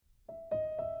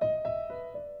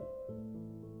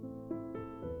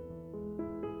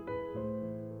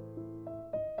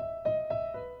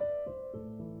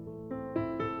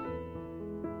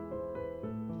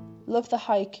Love the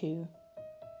haiku.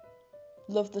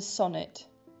 Love the sonnet.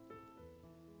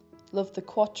 Love the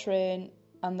quatrain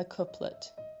and the couplet.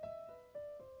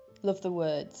 Love the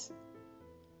words.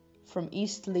 From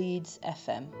East Leeds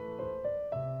FM.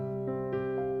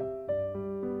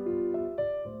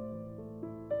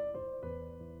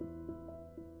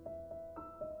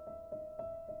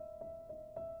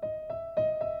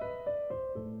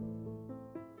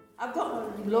 I've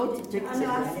got loads of pictures. I know,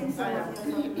 I've seen some of your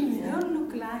photos. You don't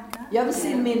look like her. You haven't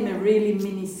seen me in my really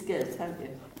mini skirt, have you?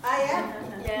 I am?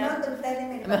 Yeah. Not the very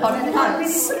mini. My hot Mini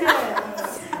pants. skirt.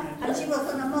 And she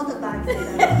was on a motorbike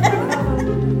then.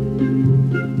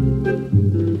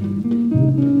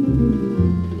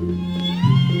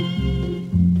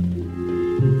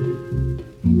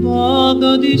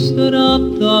 Vaga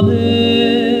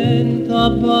distrattamente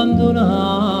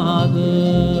abbandonata,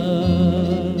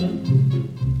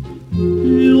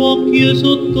 l'occhio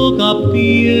sotto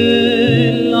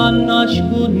cappiella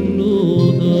nasconduta.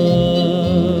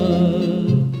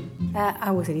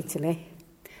 I was in Italy,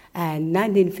 and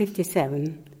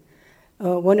 1957,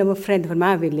 one of my friends from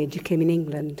our village came in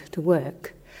England to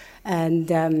work, and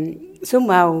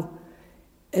somehow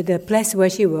the place where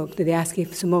she worked, they asked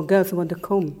if some more girls want to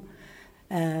come.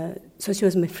 So she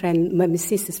was my friend, my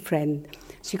sister's friend.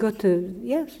 She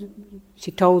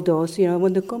she told us,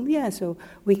 want to come? Yeah, so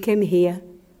we came here,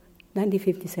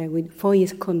 1957, with 4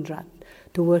 years contract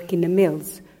to work in the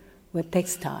mills with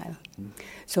textile.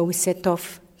 So we set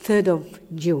off 3rd of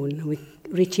June, we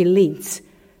reached in Leeds,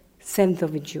 7th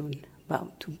of June,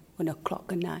 about 1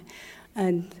 o'clock at night.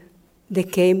 And they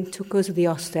came, took us to the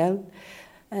hostel,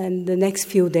 and the next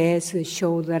few days they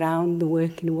showed around the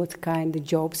working, what kind of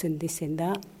jobs and this and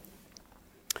that.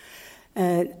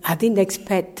 I didn't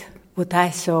expect what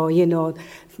I saw,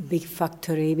 big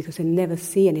factory, because I never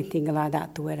see anything like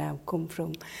that where I come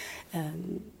from.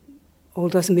 All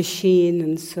those machines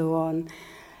and so on.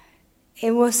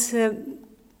 It was a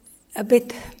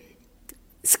bit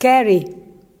scary,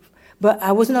 but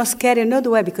I was not scary another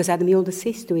way because I had my older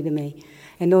sister with me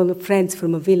and all the friends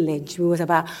from a village.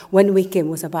 When we came,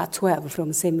 was about 12 from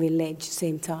the same village,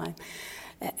 same time.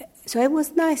 So it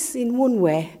was nice in one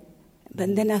way,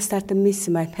 but then I started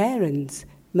missing my parents.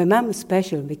 My mum was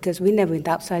special because we never went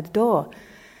outside the door.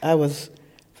 I was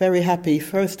very happy,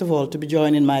 first of all, to be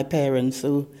joining my parents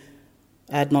who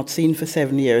I had not seen for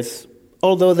 7 years.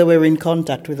 Although they were in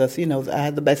contact with us, I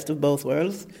had the best of both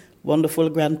worlds, wonderful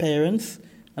grandparents,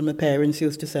 and my parents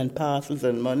used to send parcels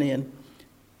and money and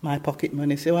my pocket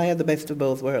money, so I had the best of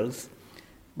both worlds.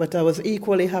 But I was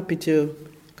equally happy to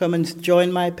come and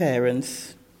join my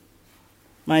parents.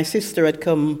 My sister had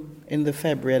come in the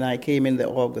February and I came in the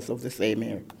August of the same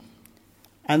year.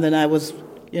 And then I was,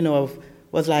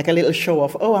 was like a little show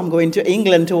off. Oh, I'm going to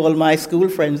England to all my school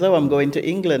friends. Oh, I'm going to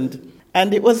England.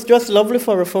 And it was just lovely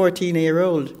for a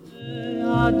 14-year-old.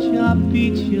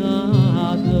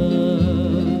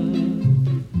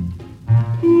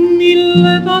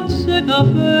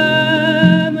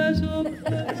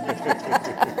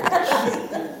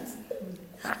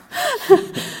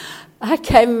 I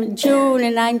came June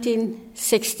in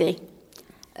 1960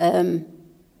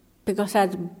 because I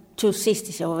had 2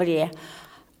 sisters over here.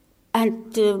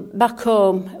 And back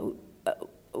home,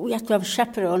 we had to have a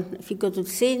chaperone. If you go to the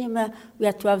cinema, we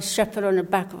had to have a chaperone at the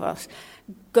back of us.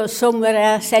 Go somewhere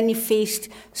else, any feast,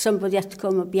 somebody had to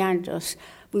come behind us.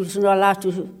 We was not allowed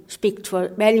to speak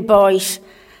to any boys.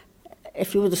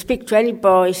 If you would speak to any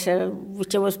boys,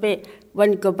 which I was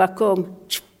when you go back home,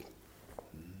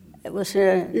 it was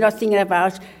nothing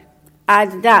about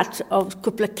either that or a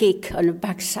couple of kick on the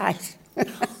backside.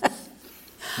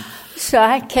 So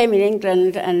I came in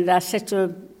England and I said to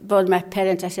both my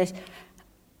parents, I said,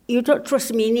 you don't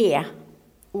trust me in here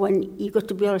when you go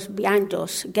to be always behind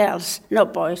us, girls,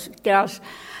 not boys, girls.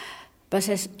 But I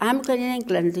says, I'm going in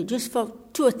England just for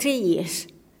 2 or 3 years,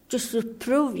 just to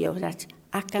prove you that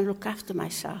I can look after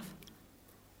myself.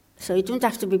 So you don't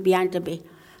have to be behind me.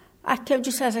 I came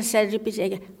just as I said,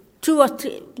 repeating again, 2 or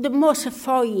 3, the most of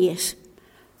 4 years.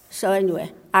 So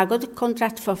anyway, I got a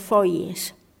contract for 4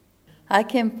 years. I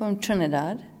came from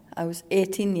Trinidad. I was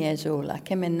 18 years old. I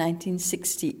came in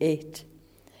 1968.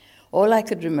 All I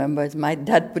could remember is my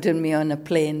dad putting me on a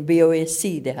plane,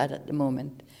 BOAC they had at the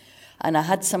moment. And I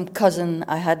had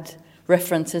I had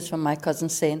references from my cousin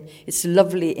saying, it's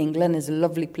lovely, England is a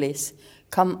lovely place.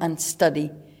 Come and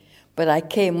study. But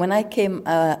when I came,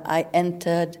 I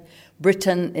entered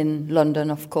Britain in London,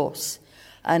 of course.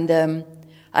 And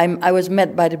I was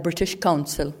met by the British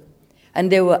Council.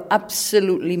 And they were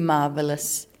absolutely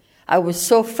marvelous. I was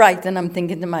so frightened, I'm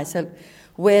thinking to myself,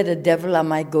 where the devil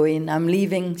am I going? I'm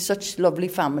leaving such lovely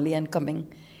family and coming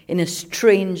in a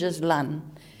stranger's land.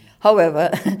 However,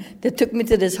 they took me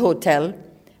to this hotel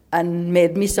and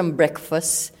made me some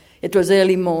breakfast. It was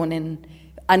early morning,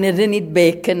 and they didn't eat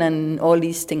bacon and all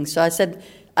these things. So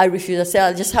I refused. I said,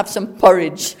 I'll just have some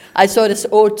porridge. I saw this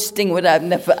oats thing that I've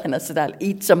never, and I said, I'll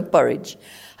eat some porridge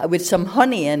with some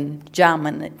honey and jam,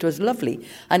 and it was lovely.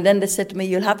 And then they said to me,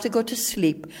 you'll have to go to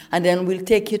sleep, and then we'll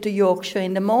take you to Yorkshire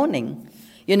in the morning.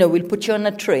 We'll put you on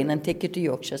a train and take you to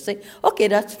Yorkshire. I said, okay,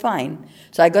 that's fine.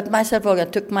 So I got myself out, I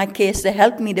took my case, they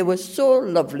helped me, they were so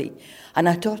lovely. And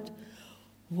I thought,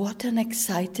 what an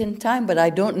exciting time, but I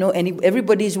don't know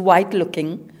everybody's white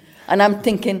looking, and I'm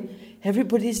thinking,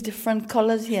 everybody's different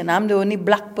colors here, and I'm the only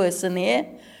black person here.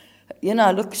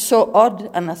 I look so odd,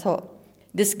 and I thought,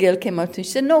 this girl came out and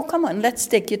she said, no, come on, let's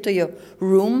take you to your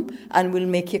room and we'll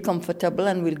make you comfortable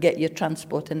and we'll get you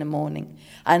transport in the morning.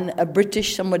 And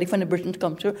somebody from the Britain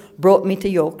come through, brought me to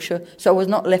Yorkshire, so I was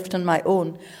not left on my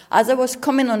own. As I was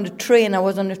coming on the train, I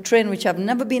was on a train which I've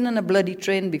never been on a bloody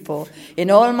train before in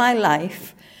all my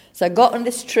life. So I got on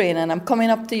this train and I'm coming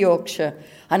up to Yorkshire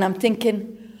and I'm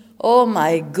thinking, oh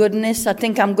my goodness, I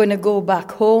think I'm going to go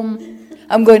back home.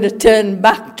 I'm going to turn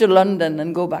back to London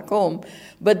and go back home.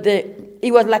 But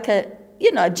he was like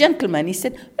a gentleman. He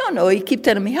said, no, he kept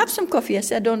telling me, have some coffee. I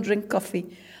said, I don't drink coffee.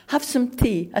 Have some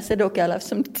tea. I said, okay, I'll have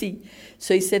some tea.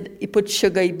 So he said, he put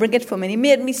sugar, he bring it for me. And he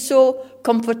made me so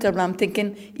comfortable. I'm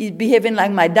thinking, he's behaving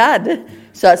like my dad.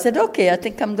 So I said, okay, I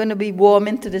think I'm going to be warm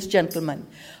into this gentleman.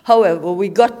 However,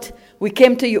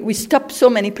 we stopped so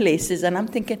many places, and I'm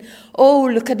thinking, oh,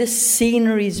 look at the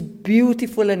scenery, it's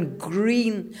beautiful and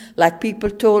green, like people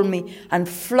told me, and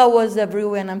flowers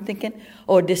everywhere. And I'm thinking,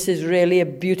 oh, this is really a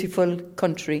beautiful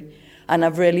country. And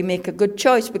I've really made a good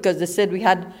choice, because they said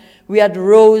we had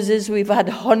roses, we've had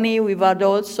honey, we've had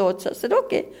all sorts. I said,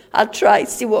 okay, I'll try,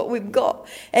 see what we've got.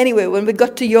 Anyway, when we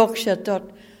got to Yorkshire, I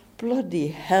thought, bloody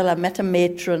hell, I met a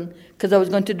matron, because I was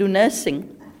going to do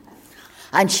nursing.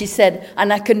 And she said,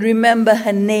 and I can remember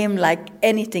her name like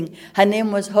anything. Her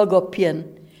name was Hagopian.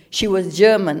 She was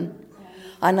German.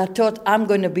 And I thought, I'm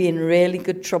going to be in really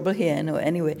good trouble here.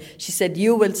 Anyway, she said,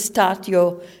 you will start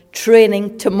your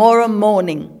training tomorrow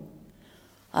morning.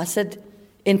 I said,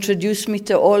 introduce me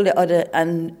to all the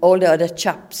other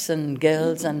chaps and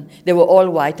girls, and they were all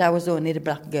white. I was the only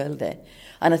black girl there.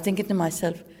 And I'm thinking to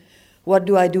myself, what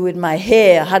do I do with my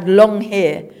hair? I had long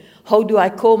hair. How do I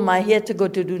comb my hair to go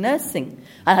to do nursing?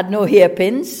 I had no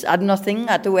hairpins, I had nothing,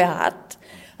 I had to wear a hat.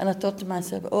 And I thought to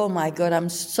myself, oh my God, I'm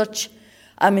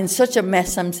in such a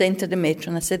mess. I'm saying to the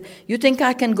matron, I said, you think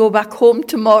I can go back home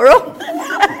tomorrow?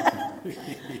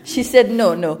 She said,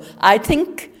 no. I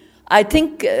think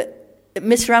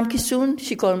Miss Ramkisoon,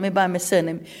 she called me by my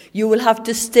surname, you will have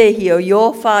to stay here.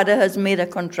 Your father has made a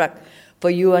contract for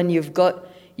you, and you've got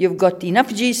enough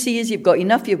GCs,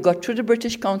 you've got through the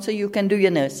British Council, you can do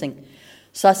your nursing.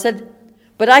 So I said,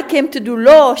 but I came to do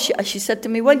law. She said to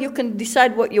me, well, you can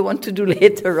decide what you want to do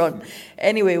later on.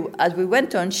 Anyway, as we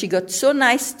went on, she got so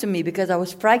nice to me because I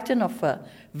was frightened of her,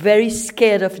 very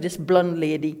scared of this blonde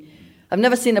lady. I've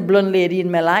never seen a blonde lady in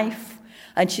my life.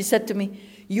 And she said to me,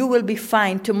 you will be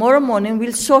fine. Tomorrow morning,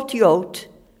 we'll sort you out.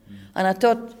 And I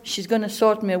thought, she's going to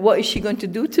sort me. What is she going to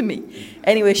do to me?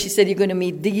 Anyway, she said, you're going to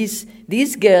meet these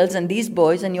girls and these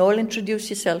boys, and you all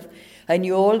introduce yourself, and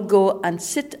you all go and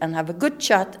sit and have a good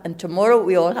chat, and tomorrow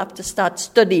we all have to start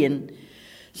studying.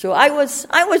 So I was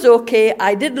okay.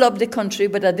 I did love the country,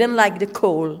 but I didn't like the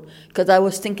cold, because I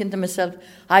was thinking to myself,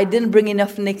 I didn't bring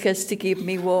enough knickers to keep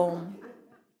me warm.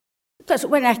 Because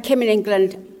when I came in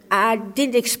England, I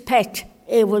didn't expect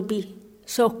it would be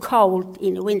so cold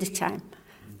in the wintertime.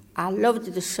 I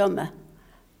loved the summer,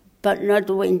 but not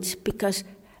the winter, because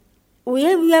we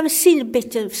have seen a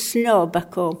bit of snow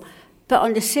back home, but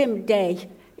on the same day,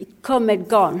 it come and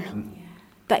gone.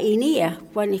 But in here,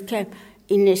 when it came,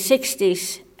 in the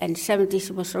 60s and 70s,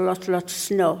 there was a lot of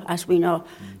snow, as we know.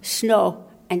 Snow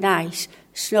and ice,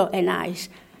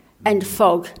 and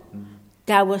fog.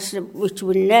 That was, which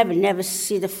we never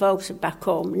see the fogs back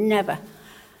home, never.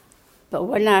 But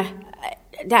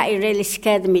that really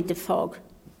scared me, the fog.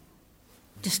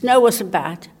 The snow wasn't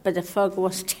bad, but the fog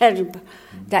was terrible.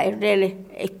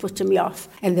 It put me off.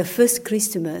 And the first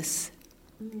Christmas,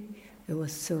 it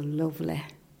was so lovely.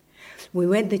 We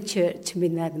went to church,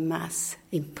 midnight mass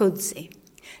in Pudsey.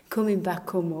 Coming back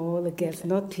home, all the girls,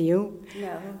 not you.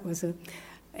 No.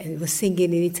 It was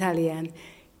singing in Italian.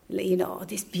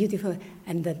 This beautiful,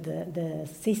 and the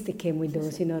sister came with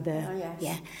us,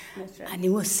 That's right. And he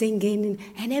was singing,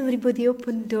 and everybody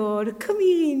opened the door, come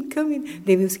in.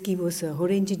 They will give us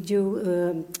oranges,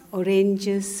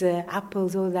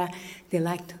 apples, all that. They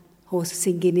liked us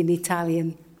singing in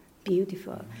Italian,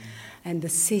 beautiful. And the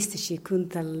sister, she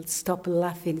couldn't stop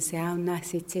laughing, say how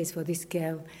nice it is for this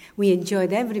girl. We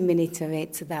enjoyed every minute of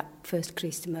it, that first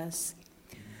Christmas.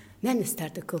 Then it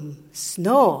started to come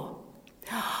snow.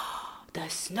 The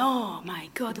snow, my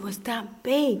God, was that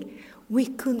big. We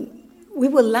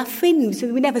were laughing.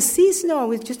 So we never see snow. It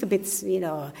was just a bit,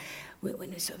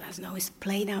 when we saw that snow, was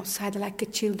playing outside like the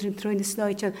children throwing the snow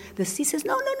at each other. The sisters,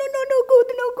 no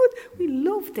good. We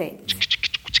loved it.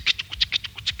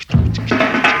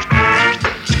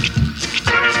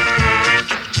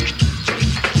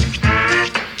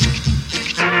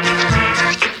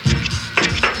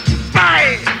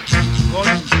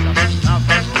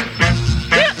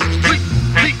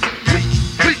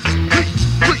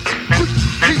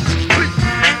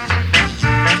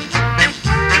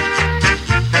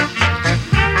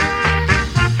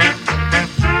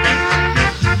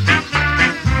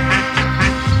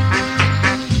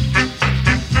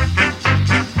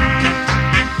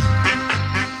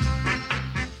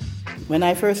 When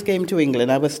I first came to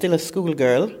England, I was still a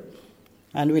schoolgirl,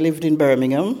 and we lived in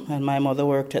Birmingham, and my mother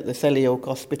worked at the Selly Oak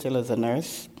Hospital as a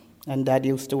nurse, and Dad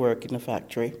used to work in a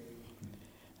factory.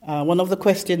 One of the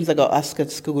questions I got asked at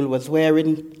school was, where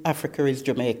in Africa is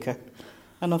Jamaica?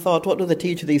 And I thought, what do they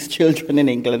teach these children in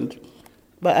England?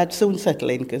 But I'd soon settle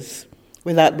in, because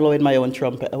without blowing my own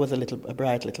trumpet, I was a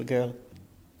bright little girl.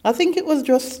 I think it was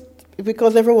just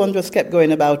because everyone just kept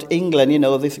going about England,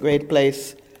 this great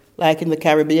place. Like in the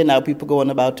Caribbean now, people go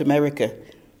on about America.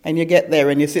 And you get there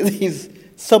and you see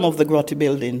some of the grotty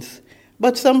buildings.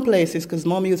 But some places, because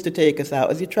Mum used to take us out,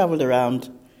 as you travelled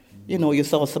around, you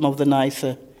saw some of the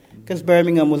nicer. Because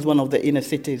Birmingham was one of the inner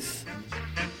cities.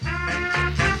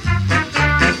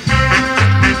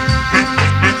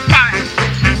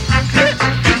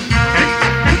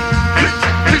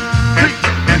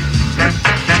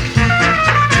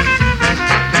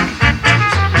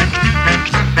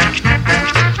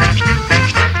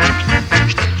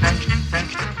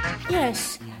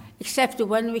 Except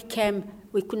when we came,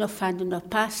 we could not find no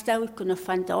pasta, we could not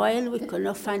find oil, we could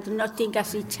not find nothing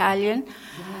as Italian.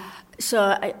 Yeah.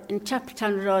 So in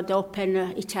Chapeltown Road, I opened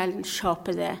an Italian shop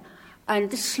there.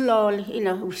 And slowly,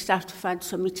 we start to find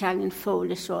some Italian food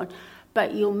and so on.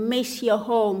 But you miss your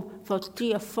home for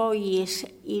 3 or 4 years.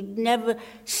 You never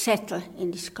settle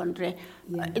in this country.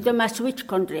 Yeah. It doesn't matter which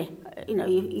country.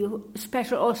 You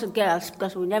especially also girls,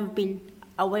 because we've never been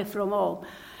away from home.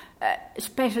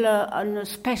 Especially on a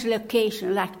special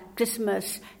occasion like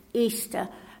Christmas, Easter,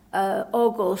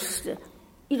 August,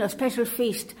 special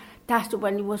feast. That's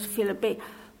when you was feel a bit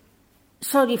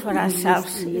sorry for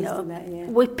ourselves,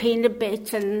 weeping a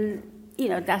bit, and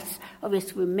that's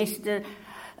obviously we miss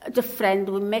the friend,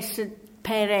 we miss the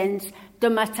parents. No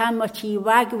matter how much you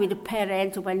argue with the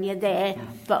parents when you're there,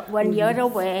 but when you're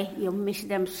away, you miss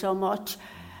them so much.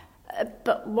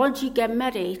 But once you get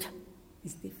married,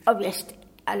 obviously,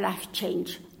 a life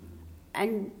change.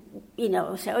 And,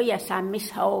 say, oh yes, I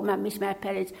miss home, I miss my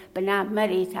parents, but now I'm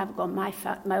married, I've got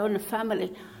my own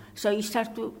family. So you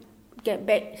start to get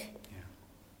back,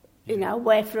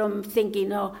 away from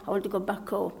thinking, oh, I want to go back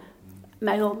home.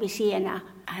 My home is here now.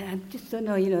 I just don't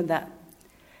know, that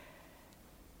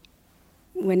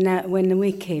when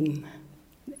we came,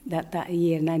 that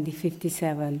year,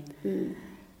 1957,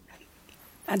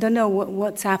 I don't know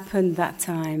what's happened that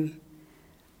time.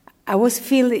 I was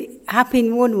feeling happy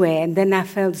in one way, and then I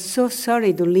felt so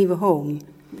sorry to leave home.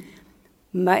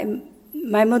 My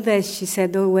mother, she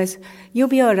said always, you'll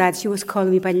be all right. She was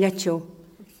calling me pagliaccio,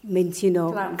 means,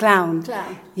 clown.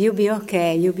 You'll be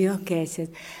okay. She said.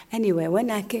 Anyway,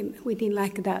 when I came, we didn't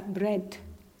like that bread.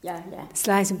 Yeah.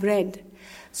 Sliced bread.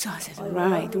 So I said,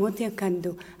 right, what I can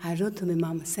do? I wrote to my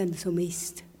mom, send some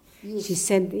yeast. Yes. She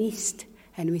sent yeast,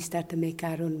 and we started to make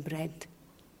our own bread.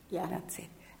 Yeah. That's it.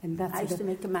 And that's I used to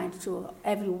make mine too.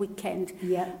 Every weekend,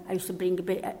 I used to bring a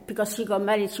bit, because she got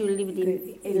married, she lived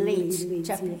in Leeds,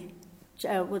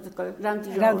 what's it called,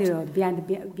 Roundy Road. Roundy Road,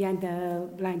 behind the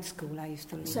blind school I used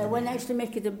to live. So when I used to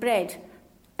make the bread,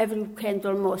 every weekend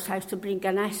almost, I used to bring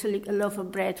a nice loaf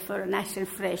of bread for nice and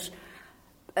fresh.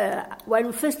 When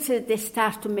we first they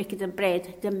start to make the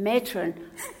bread, the matron,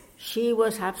 she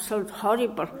was absolutely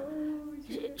horrible.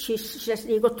 She says,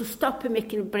 you got to stop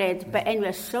making bread. But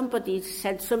anyway, somebody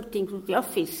said something to the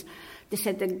office. They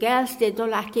said, the girls, they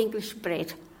don't like English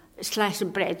bread,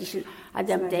 sliced bread at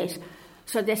them days.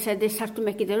 So they said they start to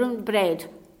make their own bread.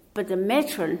 But the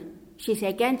matron, she's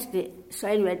against it. So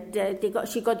anyway,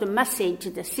 she got the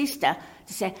message, the sister,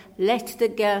 to say, let the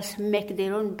girls make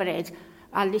their own bread.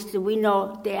 At least we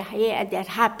know they're here and they're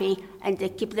happy and they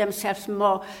keep themselves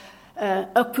more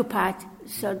occupied,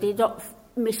 so they don't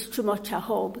miss too much at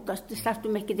home, because they start to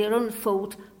make their own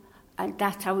food And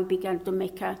that's how we began to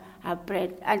make our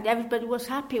bread. And everybody was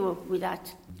happy with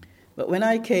that. But when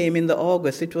I came in the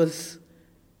August, it was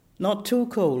not too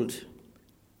cold.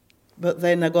 But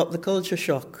then I got the culture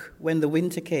shock when the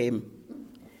winter came.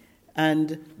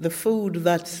 And the food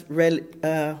that's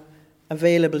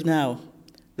available now,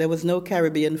 there was no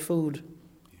Caribbean food.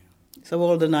 So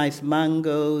all the nice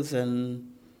mangoes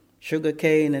and sugar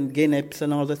cane and guineps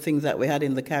and all the things that we had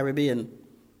in the Caribbean,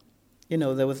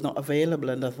 there was not available.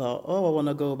 And I thought, I want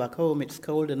to go back home. It's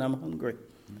cold and I'm hungry.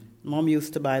 Mom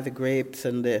used to buy the grapes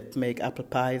and make apple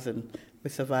pies, and we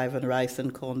survive on rice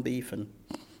and corned beef. And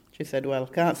she said, well,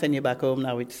 can't send you back home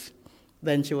now.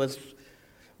 Then she was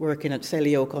working at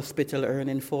Selly Oak Hospital,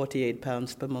 earning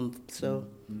 £48 per month. So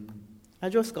I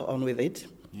just got on with it.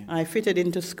 Yeah. I fitted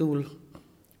into school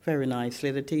very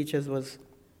nicely. The teachers was,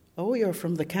 you're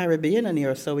from the Caribbean and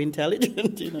you're so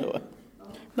intelligent, And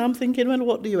I'm thinking, well,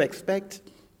 what do you expect?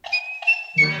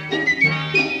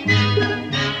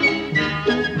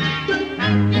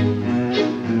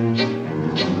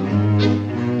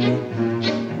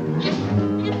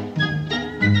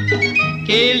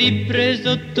 Che li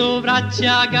preso sotto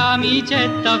braccia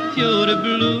camicetta a fiore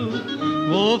blu,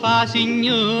 vuoi fa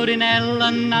signorinella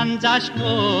annanza a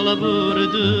scuola pure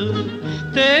tu.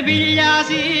 Te piglia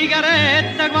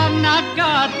sigaretta quando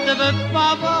accatta per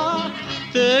papà,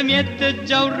 te mette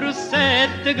già un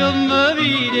rossetto come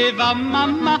vede fa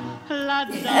mamma.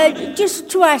 Just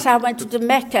twice I went to the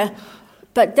Mecca,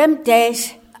 but them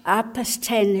days,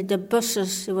 10:30, the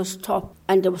buses, it was top,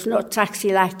 and there was no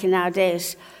taxi like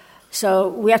nowadays. So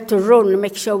we had to run and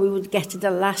make sure we would get to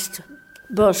the last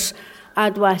bus,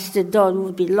 otherwise the door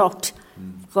would be locked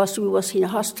because we was in a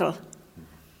hostel.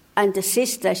 And the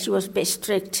sister, she was very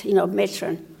strict,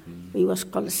 matron. We was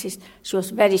called the sister. She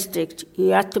was very strict. You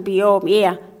had to be home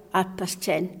here at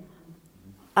 10:30.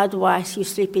 Otherwise, you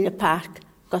sleep in the park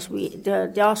because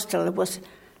the hostel was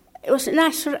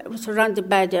nice. It was surrounded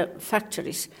by the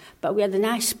factories, but we had a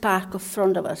nice park in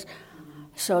front of us.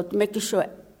 So making sure.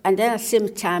 And then at the same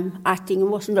time, I think it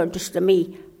was not just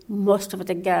me, most of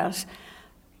the girls.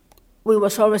 We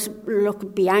was always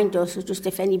looking behind us, just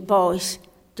if any boys,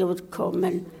 they would come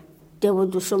and they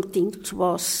would do something to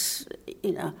us,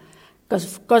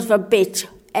 because of a bit,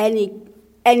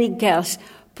 any girls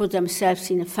put themselves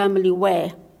in a family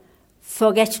way,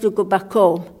 forget to go back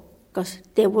home, because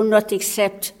they would not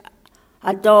accept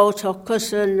a daughter or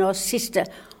cousin or sister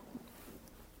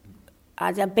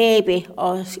as a baby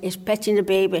or expecting a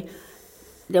baby.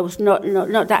 There was not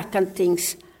that kind of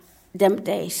things them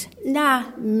days.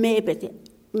 Now, maybe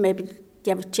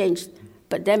they have changed,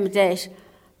 but them days,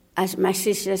 as my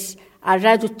sisters, I'd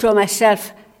rather throw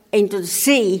myself into the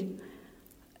sea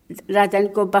rather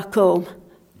than go back home.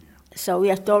 So we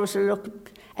had to always look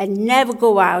and never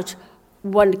go out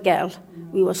one girl.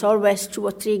 We was always 2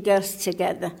 or 3 girls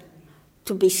together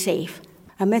to be safe.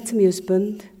 I met my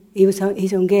husband. He's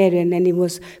Hungarian and he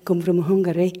was come from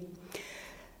Hungary.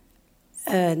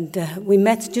 And we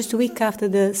met just a week after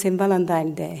the St.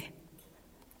 Valentine's Day.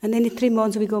 And then in 3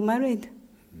 months we got married.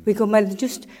 We got married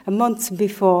just a month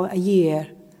before a year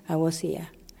I was here.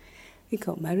 We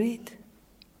got married.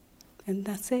 And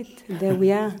that's it. And there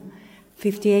we are,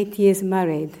 58 years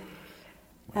married.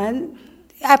 And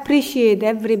I appreciate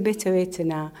every bit of it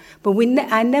now. But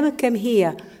I never came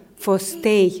here for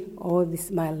stay all this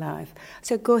my life.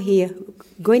 So go here,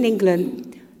 go in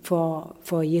England for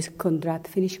a year's contract,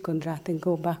 finish contract, and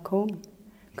go back home.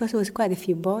 Because there was quite a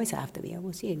few boys after me. I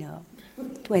was,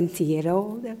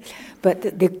 20-year-old. But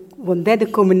when they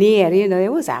come near, they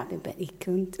was out, but he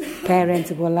couldn't.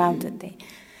 Parents were allowed at day.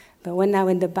 But when I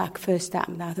went back first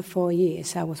time, after 4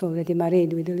 years, I was already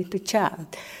married with a little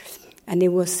child. And it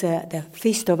was the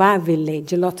feast of our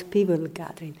village, a lot of people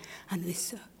gathering. And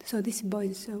so this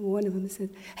boy, one of them said,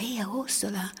 "Hey,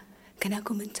 Ursula, can I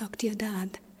come and talk to your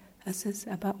dad?" I said,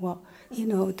 "About what?"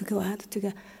 To go out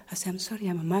together. I said, "I'm sorry,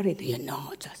 I'm married." "You're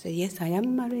not." I said, "Yes, I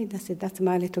am married." I said, "That's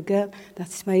my little girl.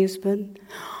 That's my husband."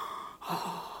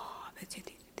 Oh,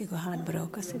 they go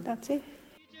heartbroken. I said, "That's it."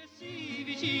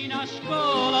 Vicina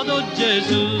scuola do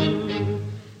Gesù,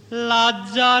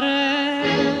 Lazzare,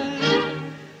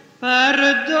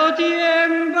 perdo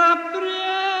tempo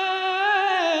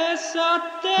appresso a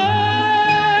te.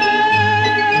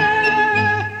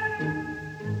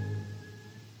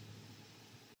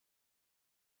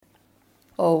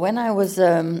 Oh, when I was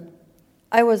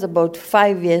about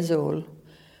 5 years old.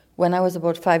 When I was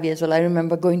about 5 years old, I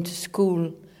remember going to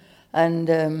school, and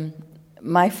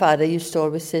my father used to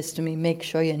always say to me, "Make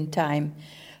sure you're in time."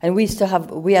 And we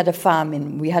had a farm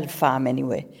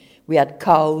anyway. We had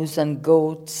cows and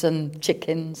goats and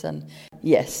chickens, and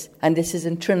yes, and this is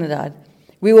in Trinidad.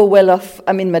 we were well off.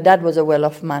 I mean, my dad was a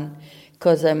well-off man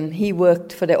because he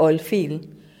worked for the oil field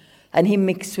and he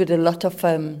mixed with a lot of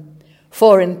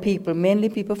foreign people, mainly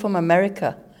people from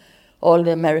America. All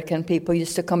the American people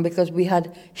used to come because we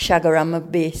had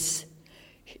Chaguarama base.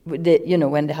 When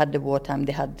they had the wartime,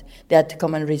 they had to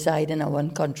come and reside in our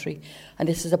one country. And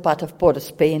this is a part of Port of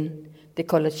Spain. They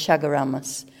call it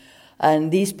Chaguaramas.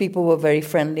 And these people were very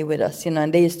friendly with us,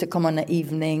 and they used to come on an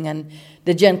evening, and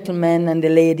the gentlemen and the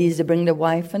ladies, they bring the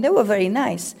wife, and they were very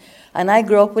nice. And I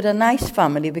grew up with a nice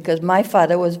family because my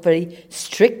father was very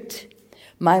strict.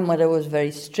 My mother was very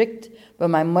strict, but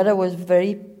my mother was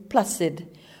very placid.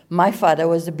 My father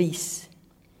was the beast.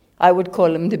 I would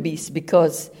call him the beast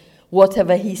because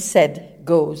whatever he said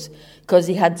goes. Because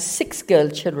he had 6 girl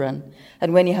children.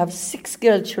 And when you have 6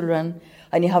 girl children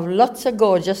and you have lots of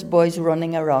gorgeous boys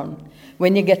running around,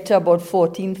 when you get to about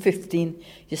 14, 15,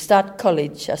 you start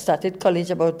college. I started college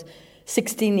about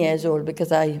 16 years old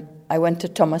because I went to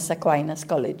Thomas Aquinas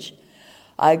College.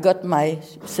 I got my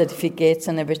certificates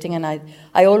and everything, and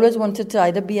I always wanted to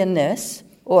either be a nurse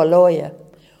or a lawyer.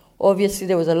 Obviously,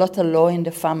 there was a lot of law in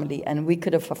the family, and we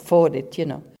could have afforded it,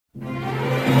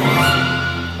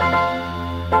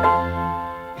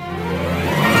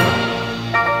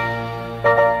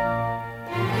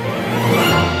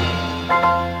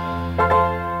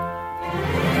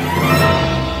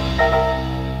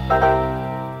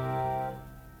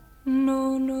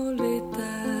 Non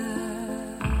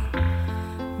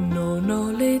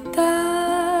ho l'età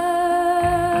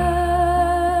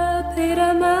per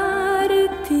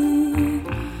amarti,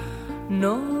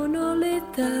 non ho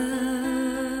l'età.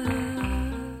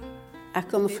 I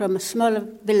come from a small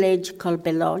village called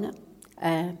Bellona.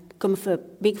 Come from a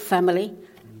big family,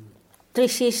 3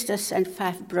 sisters and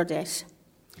 5 brothers.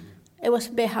 It was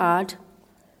a bit hard,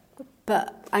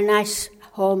 but a nice,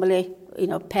 homely,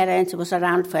 parents was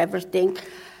around for everything.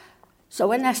 So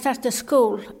when I started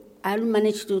school, I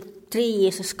managed to do 3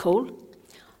 years of school,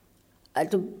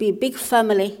 to be a big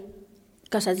family,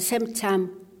 because at the same time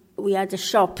we had a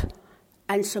shop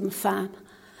and some farm.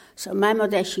 So my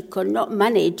mother, she could not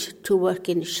manage to work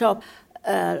in the shop,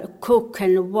 cook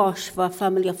and wash for a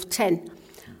family of 10.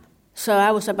 So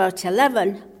I was about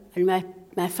 11, and my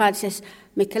father says,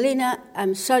 Michelina,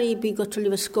 I'm sorry we got to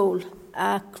leave school.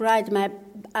 I cried my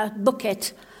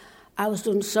bucket. I was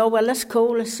doing so well at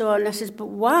school and so on. I said, but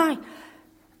why?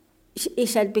 He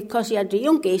said, because you're the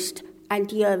youngest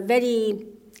and you're very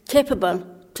capable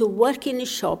to work in the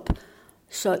shop.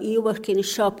 So you work in the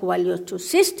shop while your 2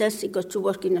 sisters, you got to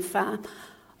work in the farm,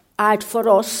 either for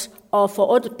us or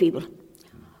for other people.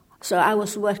 So I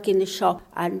was working in the shop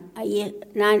at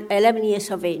 11 years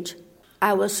of age.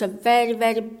 I was very,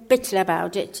 very bitter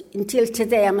about it. Until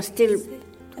today, I'm still,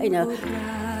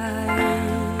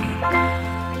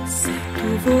 Se tu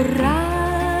vorrai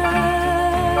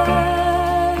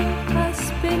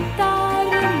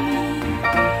aspettarmi,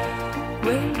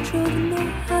 quel giorno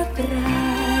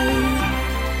avrai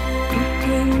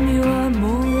tutto il mio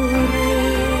amore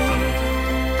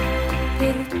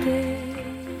per te.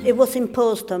 It was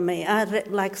imposed on me. I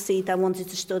wanted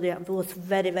to study. It was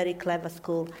very, very clever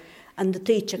school. And the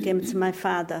teacher came to my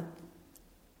father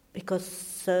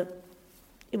because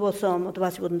he was home,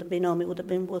 otherwise he wouldn't have been home, he would have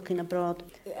been working abroad.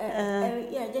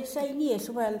 They're saying yes,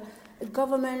 well,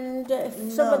 government,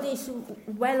 if somebody is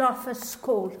well off at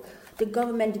school, the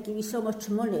government give you so much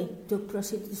money to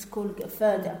proceed to school, get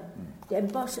further. There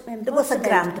was a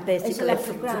grant, basically,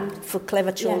 for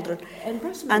clever children.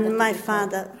 Yeah. And my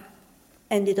father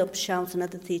ended up shouting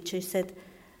at the teacher. He said,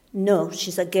 no,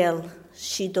 she's a girl.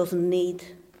 She doesn't need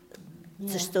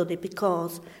to study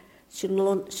because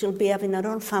she'll be having her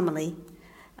own family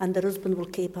and her husband will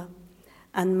keep her.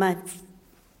 And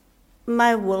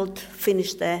my world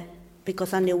finished there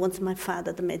because I knew once my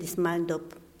father had made his mind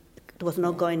up, there was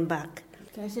no going back.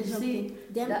 Can I say something?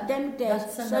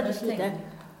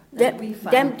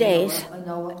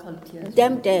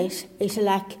 Them days, it's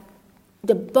like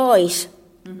the boys,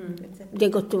 they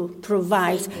got to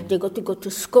provide, they got to go to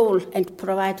school and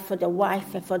provide for the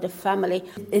wife and for the family.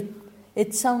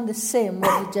 It sounds the same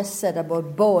what you just said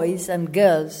about boys and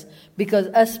girls, because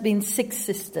us being 6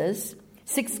 sisters,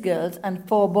 6 girls and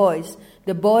 4 boys,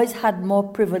 the boys had more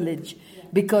privilege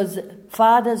because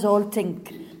fathers all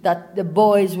think that the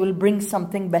boys will bring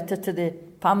something better to the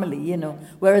family,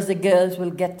 whereas the girls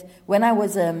will get... When I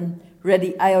was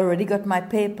ready, I already got my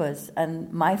papers,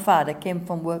 and my father came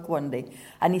from work one day,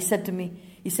 and he said to me,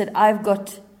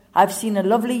 I've seen a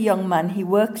lovely young man, he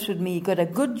works with me, he got a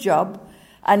good job,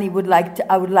 and I would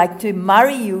like to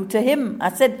marry you to him. I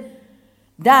said,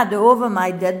 Dad, over my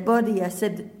dead body, I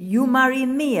said, you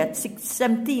marrying me at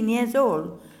 17 years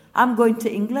old? I'm going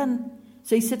to England.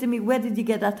 So he said to me, where did you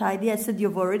get that idea? I said,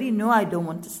 you've already know I don't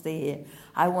want to stay here.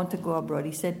 I want to go abroad.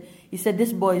 He said,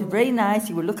 this boy is very nice.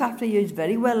 He will look after you. He's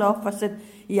very well off. I said,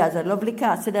 he has a lovely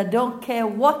car. I said, I don't care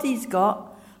what he's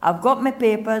got. I've got my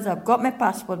papers. I've got my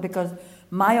passport because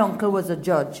my uncle was a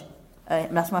judge.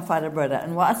 That's my father brother.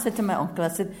 And what I said to my uncle, I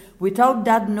said, without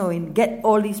Dad knowing, get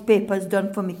all these papers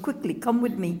done for me quickly. Come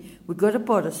with me. We go to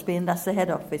Port of Spain. That's the head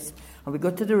office. And we go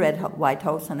to the White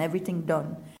House and everything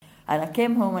done. And I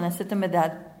came home and I said to my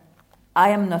dad,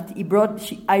 I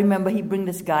remember he bring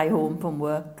this guy home from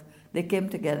work. They came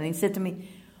together and he said to me,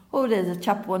 oh, there's a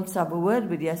chap wants to have a word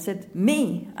with you. I said,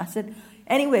 me? I said,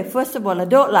 anyway, first of all, I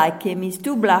don't like him. He's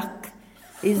too black.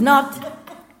 He's not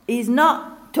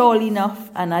tall enough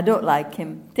and I don't like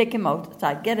him. Take him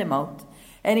outside, get him out.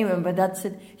 Anyway, my dad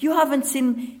said, you haven't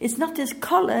seen, it's not his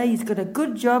colour. He's got a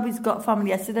good job. He's got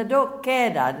family. I said, I don't care,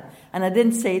 Dad. And I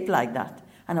didn't say it like that.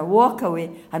 And I walk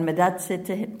away, and my dad said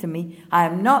to me, I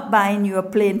am not buying you a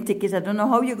plane ticket. I don't know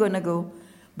how you're going to go.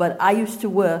 But I used to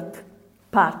work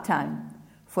part-time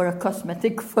for a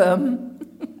cosmetic firm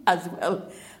as well.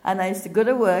 And I used to go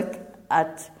to work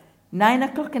at 9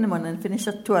 o'clock in the morning and finish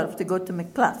at 12 to go to my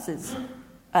classes.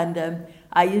 And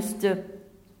I used to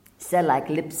sell like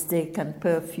lipstick and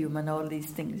perfume and all these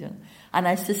things. And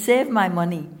I used to save my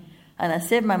money. And I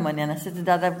saved my money. And I said to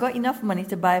Dad, I've got enough money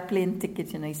to buy a plane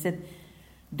ticket. He said,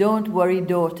 don't worry,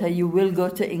 daughter, you will go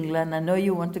to England. I know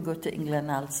you want to go to England.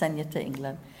 I'll send you to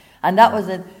England. And that was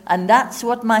it. And that's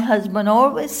what my husband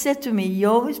always said to me. He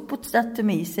always puts that to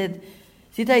me. He said,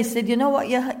 Sita, he said, you know what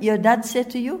your dad said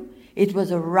to you? It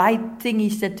was a right thing he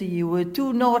said to you. You were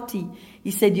too naughty.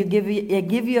 He said, you give you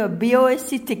a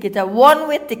BOSC ticket, a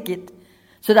one-way ticket,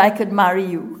 so that I could marry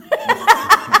you.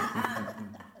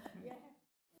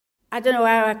 I don't know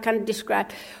how I can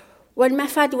describe. When my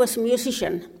father was a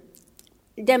musician,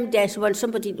 them days when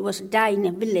somebody was dying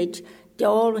in a village, they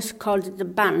always called the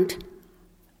band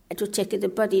to take the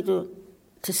body to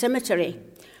cemetery.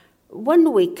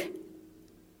 One week,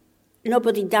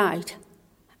 nobody died.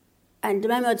 And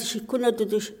my mother, she could not do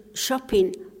the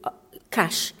shopping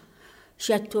cash.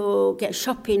 She had to get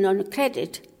shopping on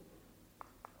credit.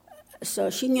 So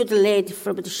she knew the lady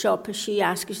from the shop. She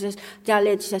asked, she says, the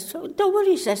lady says, oh, don't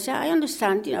worry, she says, I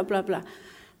understand, blah, blah.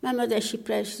 My mother, she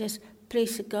prays, she says,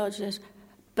 please, God, she says,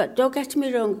 but don't get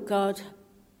me wrong, God,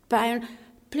 but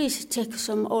please take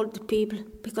some old people,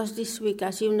 because this week,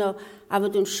 as you know, I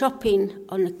was doing shopping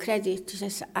on the credit. She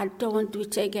says, I don't want to do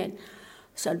it again.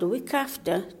 So the week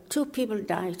after, 2 people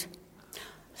died.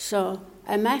 So,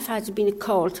 and my father's been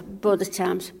called both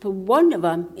times, but one of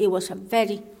them, it was a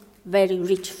very, very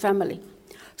rich family.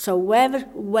 So whoever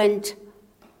went,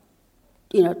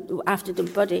 after the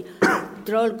body,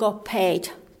 they all got paid.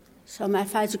 So my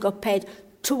father got paid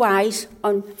twice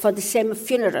for the same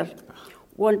funeral.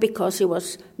 One because he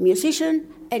was a musician,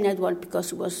 and another one because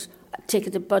he was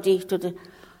taking the body to the...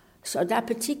 So that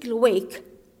particular week,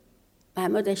 my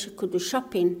mother, she could do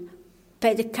shopping,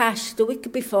 pay the cash the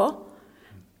week before,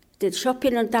 did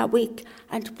shopping on that week,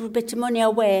 and to put a bit of money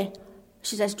away.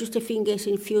 She says, just a few days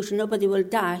in future, nobody will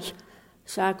die.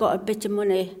 So I got a bit of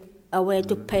money away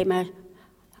to pay my...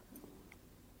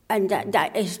 And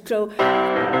that is true.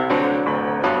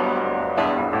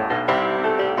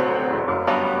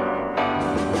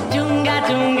 Tunga,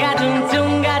 tunga,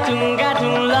 tunga, tunga,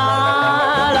 tunga,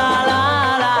 la, la,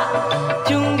 la, la.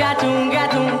 Tunga, tunga,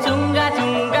 tunga,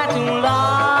 tunga, tunga,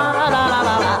 la, la, la,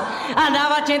 la, la.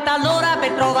 Andavo a 100 all'ora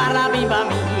per trovare la bimba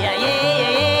mia,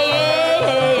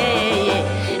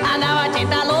 Andavo a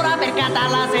 100 all'ora per cantare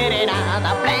la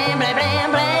serenata, blem, blem,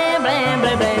 blem, blem, blem,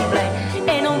 blem, blem, blem.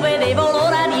 E non vedevo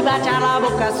l'ora di baciare la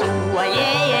bocca sua,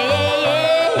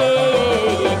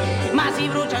 Ma si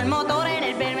brucia il motore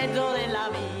nel bel mezzo della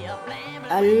via, blem,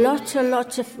 blem. A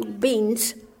lot of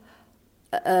beans,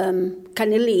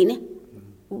 cannellini,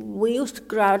 we used to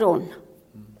grow our own.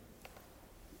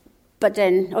 But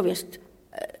then, obviously,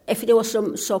 if there was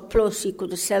some surplus, you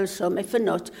could sell some. If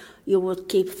not, you would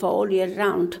keep for all year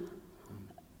round.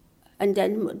 And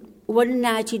then one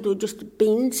night you do just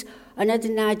beans, another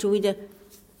night with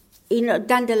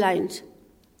dandelions.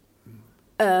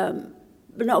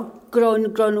 Not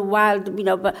grown wild,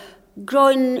 but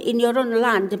growing in your own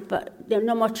land, but there's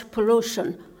not much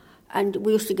pollution. And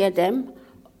we used to get them.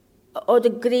 Or the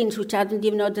greens, which I didn't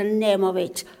even know the name of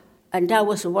it. And that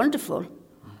was wonderful.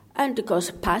 And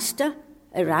because pasta,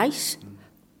 rice,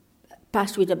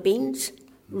 pasta with the beans,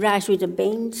 rice with the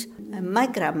beans. And my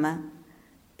grandma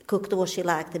cooked what she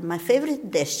liked. And my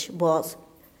favourite dish was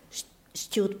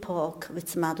stewed pork with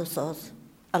tomato sauce.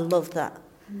 I loved that.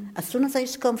 As soon as I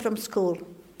used to come from school,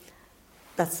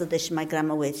 that's the dish my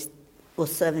grandma would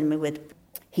was serving me with.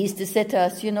 He used to say to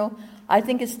us, you know, I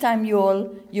think it's time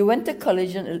you went to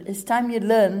college and it's time you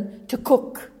learn to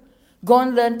cook. Go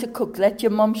and learn to cook. Let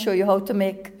your mom show you how to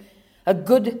make a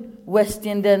good West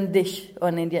Indian dish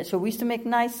on India. So we used to make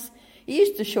nice. He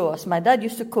used to show us. My dad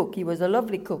used to cook. He was a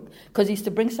lovely cook because he used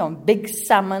to bring some big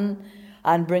salmon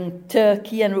and bring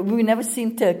turkey. And we never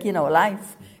seen turkey in our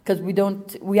life because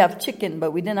we have chicken,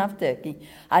 but we didn't have turkey.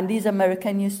 And these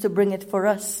Americans used to bring it for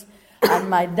us. And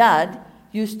my dad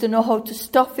used to know how to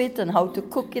stuff it and how to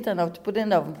cook it and how to put it in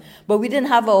the oven. But we didn't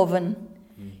have an oven.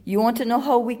 You want to know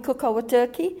how we cook our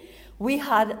turkey? We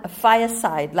had a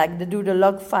fireside, like they do the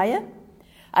log fire.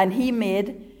 And he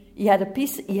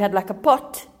had like a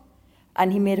pot.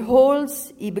 And he made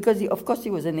holes, of course he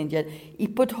was an Indian. He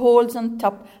put holes on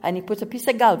top and he put a piece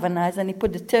of galvanized and he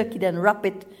put the turkey, then wrap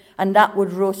it. And that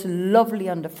would roast lovely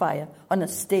on the fire, on a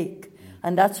steak.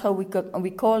 And that's how we cook. And we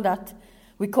call that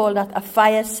a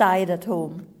fireside at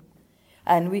home.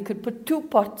 And we could put 2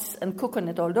 pots and cook on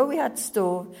it. Although we had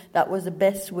stove, that was the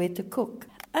best way to cook.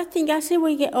 I think as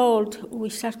we get old, we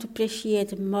start to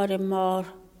appreciate more and more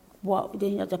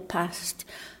the past.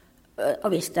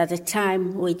 Obviously, at the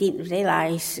time, we didn't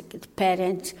realise the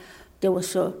parents, they were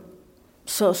so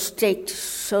strict,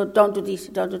 so don't do this,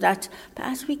 don't do that. But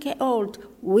as we get old,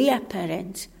 we are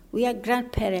parents, we are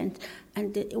grandparents,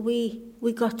 and we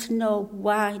got to know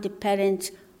why the parents,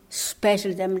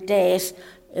 especially them days,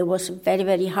 it was very,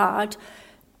 very hard.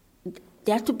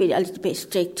 They had to be a little bit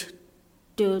strict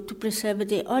to preserve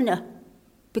the honour.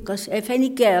 Because if any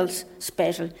girls,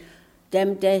 especially,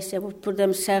 them days, they would put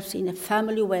themselves in a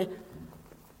family where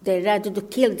they rather to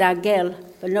kill that girl,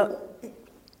 but not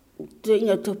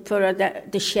to put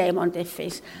the shame on their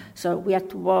face. So we had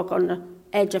to walk on the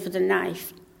edge of the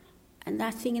knife. And I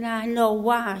think I know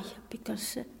why,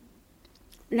 because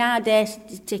nowadays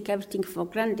they take everything for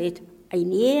granted.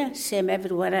 In here, same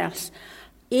everywhere else.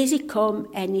 Easy come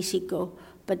and easy go.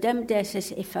 But them days,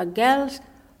 if a girl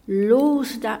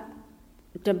lose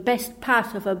the best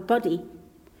part of her body,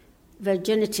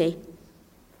 virginity,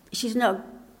 she's not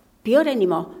pure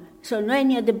anymore. So no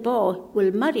any other boy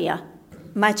will marry her.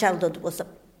 My childhood was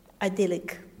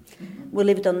idyllic. We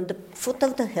lived on the foot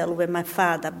of the hill where my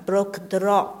father broke the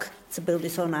rock to build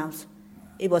his own house.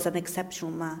 He was an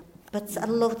exceptional man. But I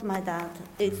loved my dad.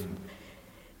 He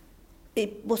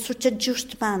was such a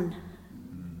just man.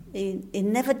 He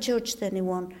never judged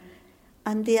anyone.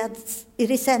 And he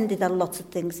resented a lot of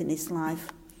things in his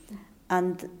life.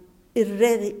 And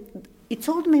he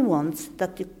told me once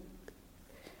that you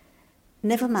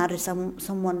never marry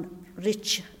someone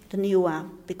rich than you are,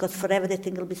 because forever they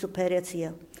think he'll be superior to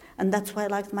you. And that's why I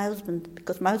liked my husband,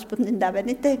 because my husband didn't have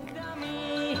anything.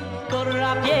 Corro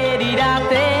a piedi da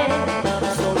te,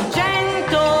 sono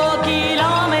 100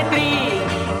 chilometri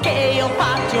che io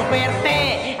faccio per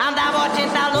te. Andavo a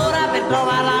 100 all'ora per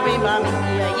trovare la bimba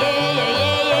mia, yeah.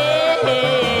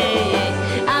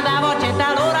 Andavo a 100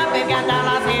 all'ora per cantare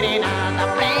la serenata,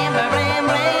 blem, blem,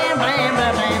 blem, blem,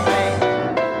 blem, blem.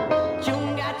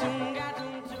 Chunga, chunga,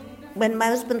 chunga. When my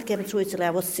husband came to Italy,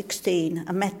 I was 16.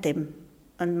 I met him.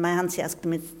 And my auntie asked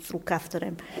me to look after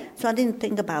him. So I didn't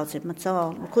think about him at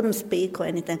all. I couldn't speak or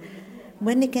anything.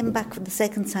 When he came back for the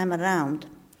second time around,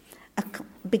 I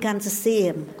began to see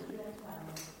him.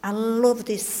 I loved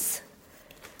his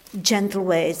gentle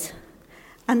ways.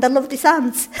 And I loved his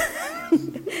hands.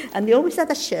 And he always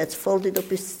had a shirt folded up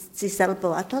his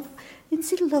elbow. I thought,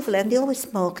 isn't he lovely? And he always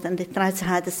smoked, and he tried to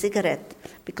hide a cigarette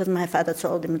because my father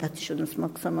told him that he shouldn't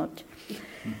smoke so much.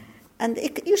 And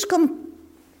he used to come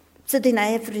to dinner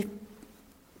every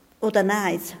other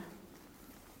night.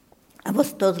 I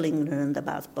was totally ignorant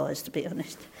about boys, to be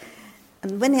honest.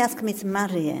 And when he asked me to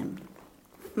marry him,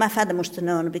 my father must have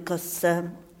known, because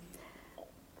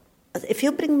if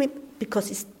you bring me,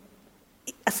 because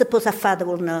I suppose our father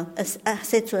will know. As I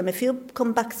said to him, if you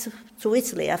come back to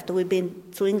Italy after we've been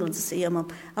to England to see your mum,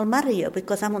 I'll marry you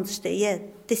because I want to stay here.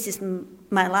 This is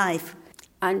my life.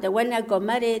 And when I got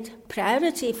married,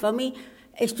 priority for me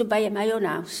is to buy my own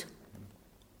house.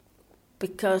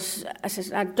 Because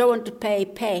I don't want to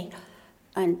pay,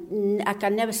 and I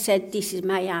can never say this is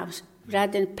my house.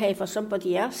 Rather than pay for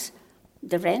somebody else,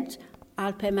 the rent,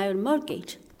 I'll pay my own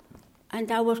mortgage.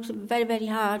 And I worked very, very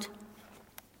hard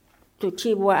to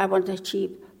achieve what I want to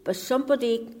achieve. But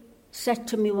somebody said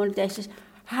to me one day, says,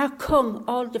 how come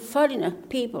all the foreigner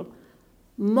people,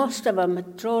 most of them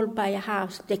are buy a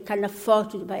house, they can afford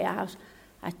to buy a house?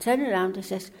 I turned around and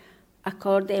says, I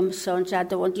called them sons, I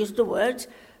don't want to use the words,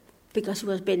 because he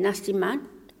was a bit nasty man.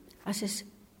 I says,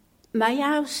 my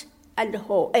house and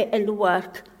the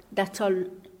work, that's all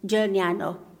journey I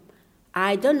know.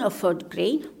 I don't know Fort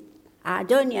Green. I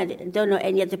don't know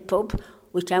any other pub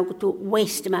which I'm going to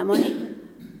waste my money.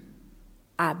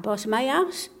 I bought my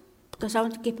house because I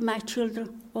want to keep my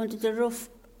children under the roof,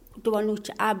 the one which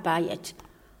I buy it.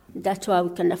 That's why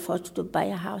we can afford to buy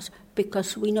a house,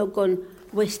 because we're not going to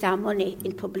waste our money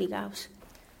in public house.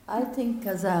 I think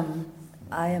as I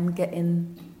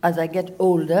get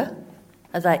older,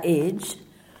 as I age,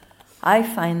 I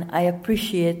find I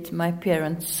appreciate my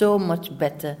parents so much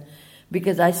better,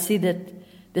 because I see that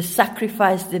the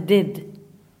sacrifice they did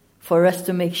for us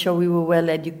to make sure we were well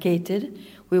educated,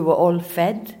 we were all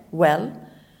fed well,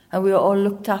 and we were all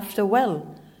looked after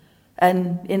well.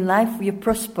 And in life you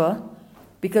prosper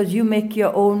because you make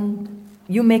your own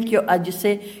journey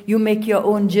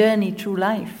through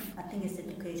life. I think it's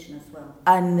education as well.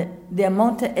 And the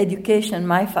amount of education,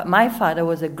 my father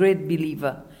was a great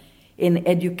believer in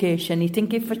education. He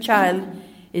think if a child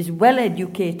is well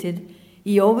educated,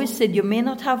 he always said, you may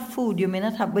not have food,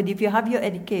 but if you have your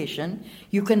education,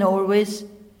 you can always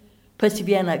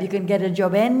persevere in life. You can get a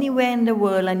job anywhere in the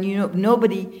world, and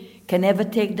nobody can ever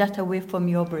take that away from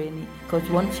your brainy, because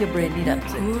once you're brainy,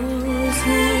 that's it.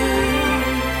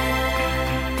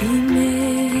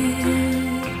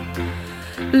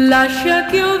 Lascia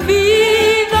che io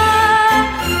viva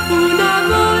un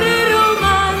amore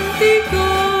romantico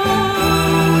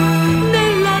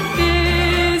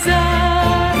nell'attesa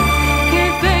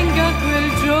che venga quel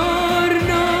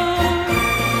giorno,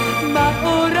 ma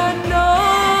ora no,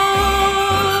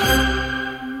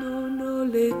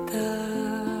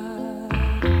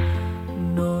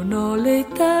 non ho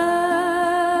l'età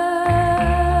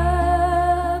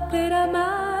per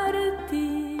amarti.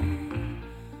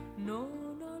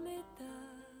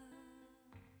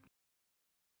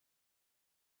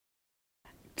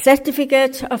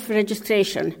 Certificate of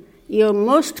registration. You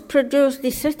must produce the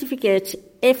certificate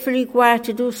if required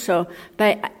to do so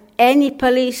by any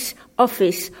police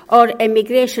office or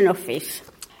immigration office.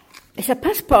 It's a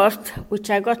passport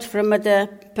which I got from the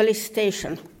police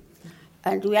station,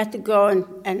 and we had to go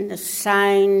and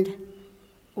sign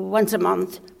once a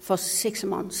month for 6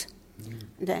 months.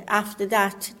 Then after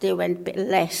that, they went a bit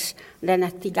less. Then I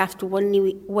think after 1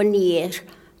 year,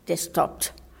 they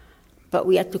stopped. But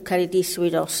we had to carry this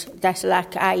with us. That's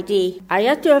like ID. I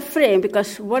had to have a frame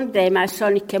because one day my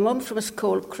son came home from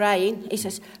school crying. He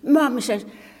says, Mom, he says,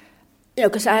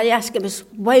 because I asked him,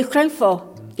 what are you crying for?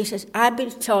 He says, I've been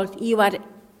told you are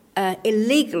an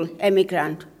illegal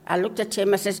immigrant. I looked at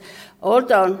him, I says,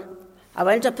 hold on. I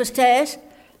went up the stairs,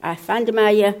 I found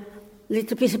my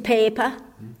little piece of paper.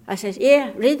 I says,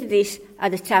 yeah, read this.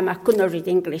 At the time I could not read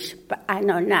English, but I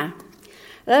know now.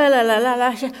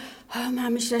 I said, oh,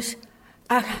 Mom, he says,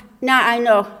 now I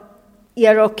know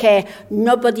you're okay.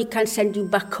 Nobody can send you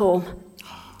back home.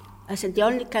 I said, they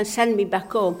only can send me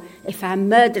back home if I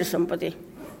murder somebody.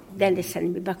 Then they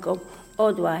send me back home.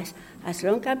 Otherwise, as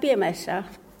long as I be myself,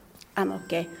 I'm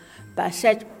okay. But I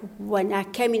said, when I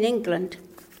came in England,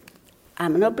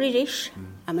 I'm not British,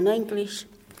 I'm not English.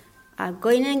 I go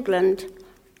in England,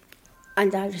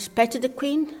 and I respected the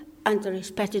Queen, and I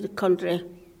respected the country,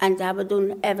 and I have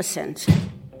done ever since.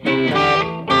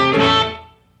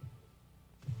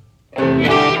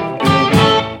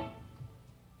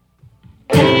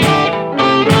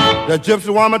 The gypsy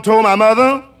woman told my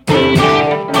mother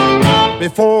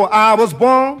before I was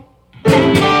born,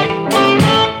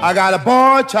 I got a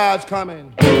boy child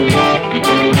coming. He's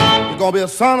gonna be a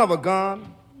son of a gun.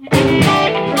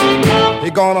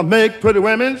 He's gonna make pretty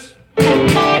women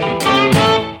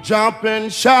jump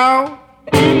and shout.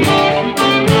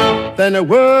 Then the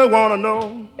world wanna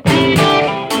know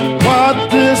what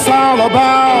this all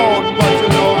about. But you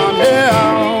know I'm here.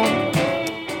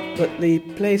 But the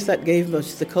place that gave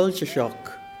us the culture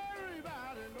shock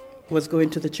was going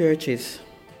to the churches.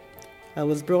 I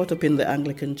was brought up in the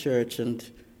Anglican church, and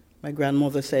my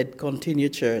grandmother said, continue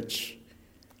church.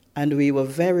 And we were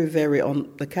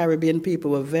the Caribbean people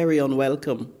were very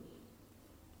unwelcome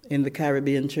in the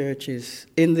Caribbean churches,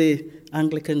 in the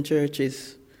Anglican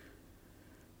churches.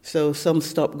 So some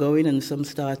stopped going and some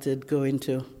started going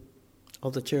to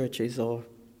other churches.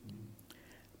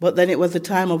 But then it was the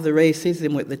time of the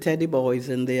racism with the Teddy Boys,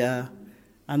 and the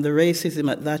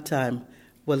racism at that time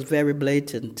was very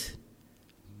blatant.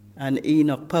 And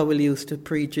Enoch Powell used to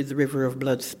preach his river of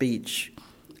blood speech.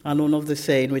 And one of the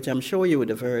saying, which I'm sure you would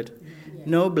have heard,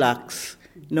 no blacks,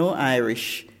 no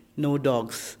Irish, no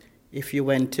dogs, if you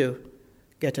went to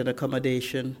get an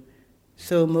accommodation.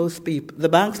 So most people, the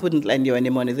banks wouldn't lend you any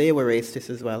money, they were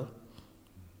racist as well.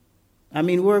 I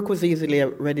mean, work was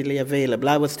readily available.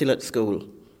 I was still at school.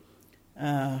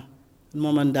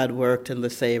 Mom and Dad worked and they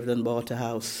saved and bought a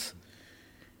house.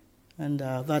 And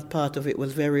that part of it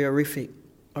was very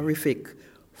horrific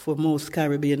for most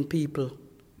Caribbean people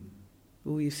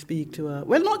who we speak to.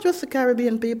 Well, not just the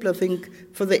Caribbean people, I think,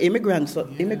 for the immigrants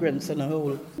on a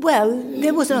whole. Well,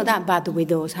 there was not that bad with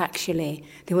those, actually.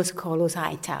 They was called us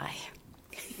high-tie.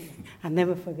 I'll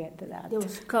never forget that. They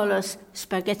was called us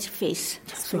spaghetti face.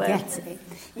 Spaghetti.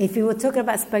 If you were talking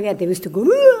about spaghetti, they used to go,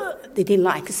 they didn't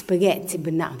like spaghetti,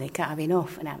 but now they can't have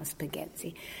enough and have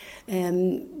spaghetti.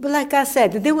 But like I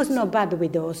said, there was no bad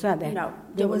with those, were there? No,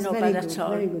 there was no bad at all.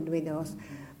 Very good with those.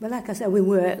 But like I said, we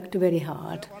worked very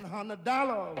hard. $100.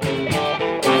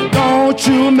 Don't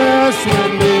you mess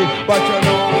with me, but you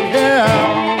don't care.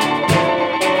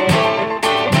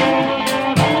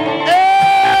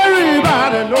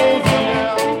 Everybody knows me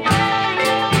now.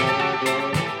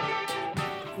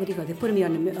 What do you call it? They put me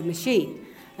on a machine,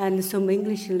 and some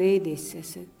English ladies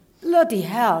said, bloody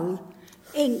hell.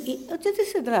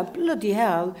 Bloody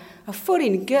hell, a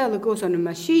foreign girl goes on a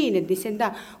machine and this and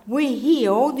that. We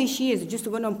here all these years just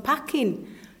went on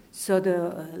packing. So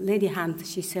the lady hand,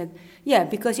 she said, yeah,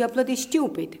 because you're bloody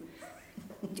stupid.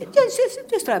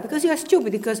 Just right, because you're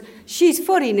stupid, because she's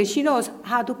foreign and she knows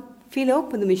how to fill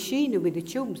up the machine with the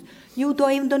tubes. You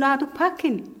don't even know how to pack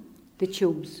in the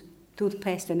tubes,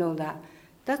 toothpaste and all that.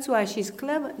 That's why she's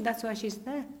clever, that's why she's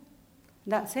there.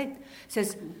 That's it.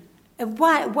 Says,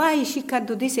 why she can't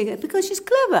do this again? Because she's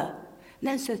clever.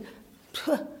 Then says,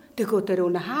 they go to their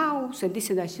own house and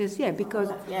this and that. She says, yeah, because,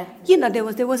 you know, there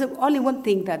was only one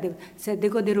thing that they said, they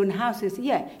go to their own house and say,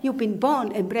 yeah, you've been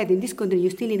born and bred in this country, you're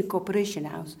still in a corporation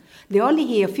house. They only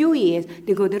here a few years,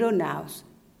 they go to their own house.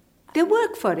 They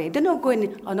work for it. They're not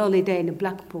going on holiday in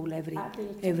Blackpool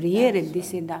every year and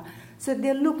this and that. So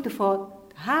they looked for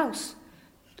house,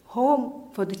 home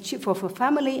for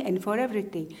family and for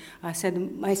everything. I said,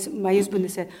 my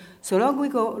husband said, so long we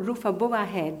go roof above our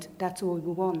head, that's all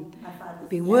we want.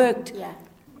 We worked. Yeah.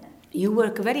 You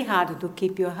work very hard to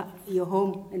keep your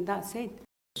home, and that's it.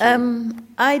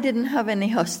 I didn't have any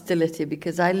hostility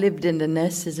because I lived in the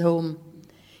nurses' home.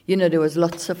 You know, there was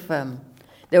lots of,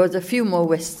 there was a few more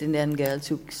West Indian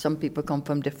girls some people come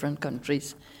from different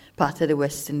countries, part of the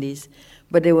West Indies.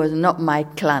 But it was not my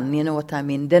clan, you know what I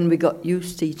mean? Then we got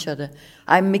used to each other.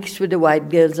 I mixed with the white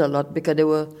girls a lot because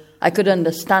I could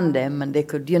understand them and they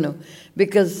could, you know,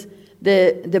 because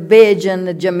the Bajan,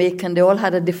 the Jamaican, they all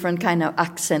had a different kind of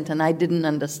accent and I didn't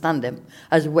understand them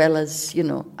as well as, you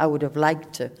know, I would have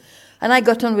liked to. And I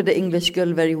got on with the English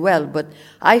girl very well, but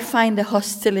I find the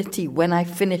hostility when I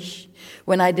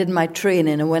did my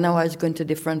training and when I was going to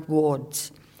different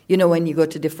wards. You know, when you go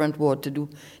to different ward to do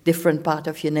different part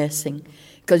of your nursing,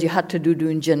 because you had to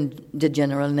doing the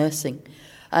general nursing.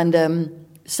 And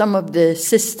some of the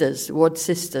sisters, ward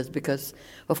sisters, because,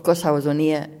 of course, I was on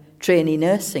here trainee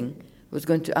nursing,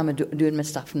 I'm doing my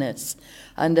staff nurse.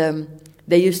 And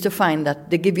they used to find that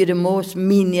they give you the most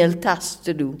menial tasks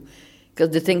to do,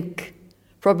 because they think,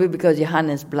 probably because your hand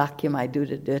is black, you might do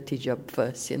the dirty job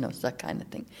first, you know, that kind of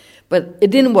thing. But it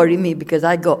didn't worry me because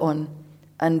I got on.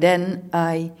 And then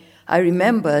I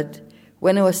remembered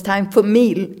when it was time for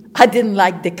meal, I didn't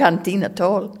like the canteen at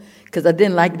all because I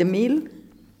didn't like the meal.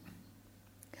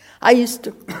 I used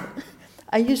to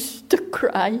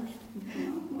cry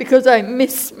because I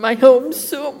miss my home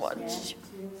so much.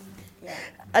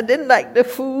 I didn't like the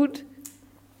food.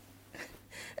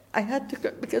 I had to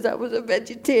cook because I was a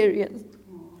vegetarian.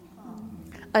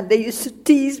 And they used to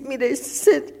tease me. They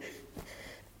said,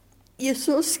 you're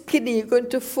so skinny, you're going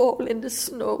to fall in the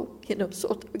snow, you know,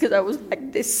 sort of, because I was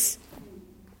like this.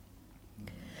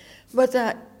 But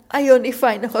I only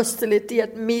find hostility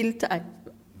at mealtime,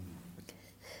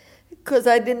 because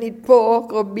I didn't eat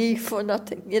pork or beef or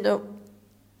nothing, you know.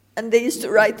 And they used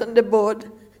to write on the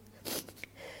board,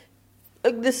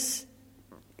 like this,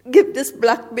 give this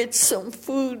black bitch some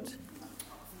food.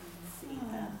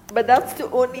 But that's the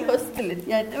only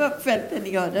hostility. I never felt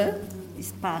any other.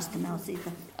 It's past now,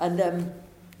 Zita. And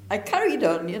I carried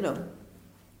on, you know.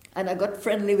 And I got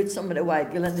friendly with some of the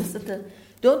white girls, and they said,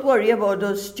 don't worry about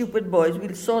those stupid boys,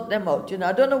 we'll sort them out. You know,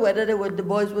 I don't know whether the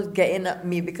boys was getting at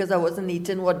me because I wasn't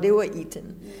eating what they were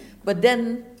eating. But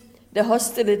then the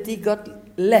hostility got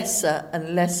lesser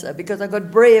and lesser because I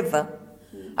got braver.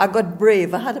 I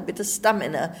had a bit of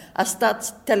stamina. I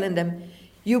started telling them,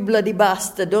 you bloody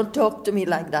bastard, don't talk to me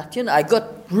like that. You know, I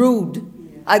got rude.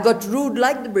 I got rude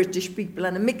like the British people,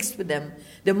 and I mixed with them.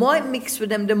 The more I mixed with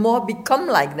them, the more I become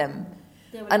like them.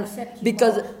 And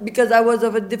because I was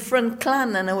of a different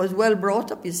clan and I was well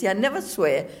brought up, you see, I never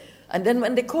swear. And then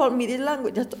when they called me the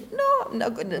language, I thought, no, I'm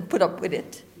not going to put up with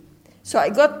it. So I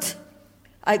got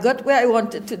where I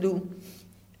wanted to do.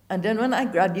 And then when I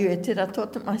graduated, I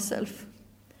thought to myself,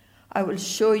 I will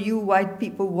show you white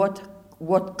people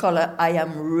what color I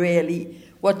am really,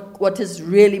 what is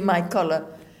really my color.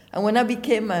 And when I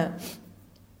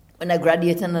when I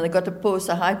graduated and I got a post,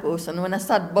 a high post, and when I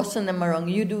started bossing them around,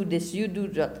 you do this, you do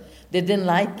that, they didn't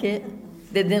like it.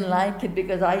 They didn't like it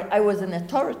because I was an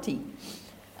authority.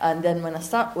 And then when I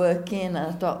started working,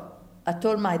 I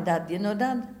told my dad,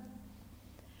 Dad,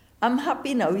 I'm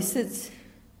happy now. He says,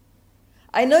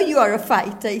 I know you are a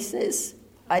fighter, he says,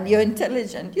 and you're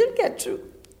intelligent. You'll get through.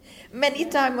 Many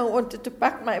times I wanted to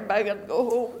pack my bag and go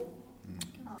home.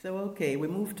 So, okay, we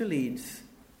moved to Leeds,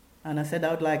 and I said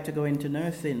I would like to go into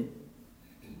nursing.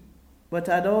 But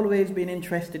I'd always been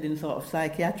interested in sort of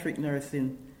psychiatric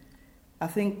nursing. I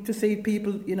think to see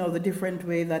people, the different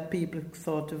way that people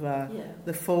sort of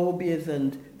the phobias,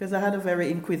 and because I had a very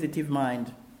inquisitive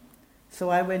mind. So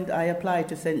I applied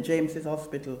to St. James's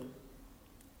Hospital,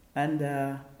 and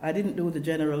I didn't do the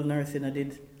general nursing, I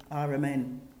did RMN.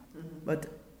 Mm-hmm. But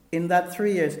in that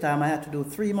 3 years' time, I had to do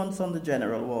 3 months on the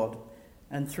general ward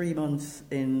and 3 months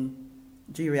in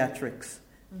geriatrics.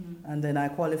 Mm-hmm. And then I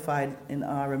qualified in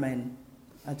RMN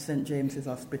at St. James's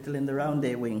Hospital in the round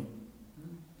day wing.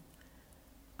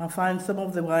 I find some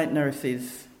of the white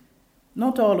nurses,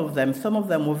 not all of them, some of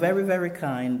them were very, very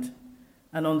kind,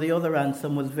 and on the other hand,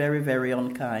 some was very, very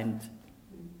unkind.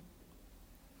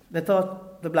 They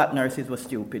thought the black nurses were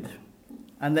stupid,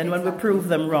 and then when we proved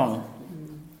them wrong.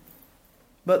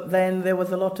 But then there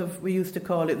was a lot of, we used to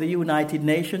call it the United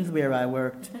Nations where I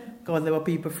worked, because there were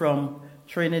people from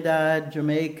Trinidad,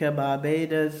 Jamaica,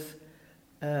 Barbados,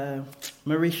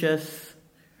 Mauritius,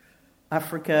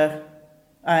 Africa,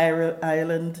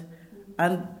 Ireland,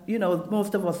 and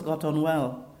most of us got on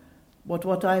well. But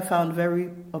what I found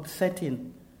very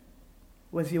upsetting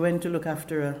was you went to look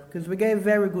after her, because we gave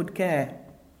very good care,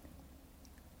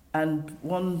 and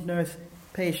one nurse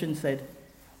patient said,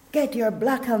 "Get your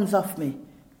black hands off me,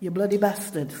 you bloody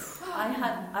bastard."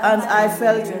 I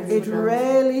felt it was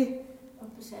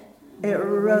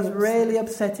really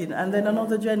upsetting. And then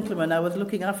another gentleman, I was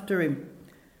looking after him,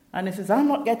 and he says, "I'm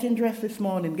not getting dressed this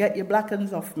morning, get your black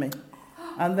hands off me."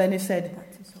 And then he said,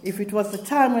 "If it was the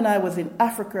time when I was in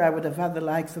Africa, I would have had the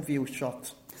likes of you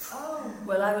shot."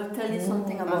 Well, I will tell you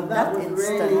something about that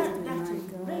incident.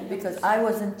 Because I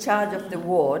was in charge of the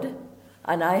ward,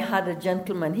 and I had a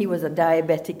gentleman, he was a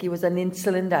diabetic, he was an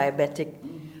insulin diabetic,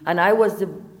 and I was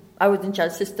in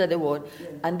charge, sister of the ward,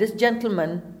 and this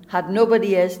gentleman had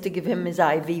nobody else to give him his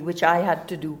IV, which I had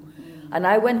to do. And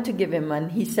I went to give him,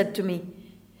 and he said to me,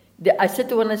 I said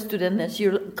to one of the students,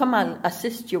 "Come, I'll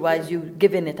assist you while you're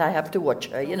giving it. I have to watch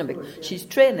her, because she's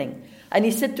training." And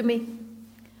he said to me,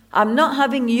 "I'm not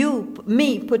having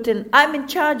I'm in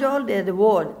charge all day of the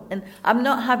ward, and I'm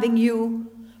not having you,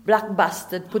 black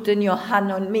bastard, putting your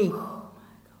hand on me."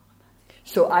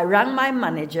 So I rang my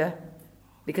manager,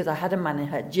 because I had a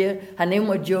manager. Her name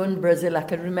was Joan Brazil. I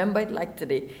can remember it like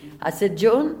today. I said,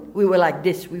 "Joan," we were like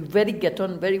this. We get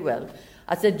on very well.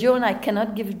 I said, "Joan, I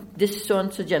cannot give this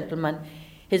so-and-so gentleman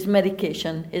his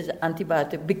medication, his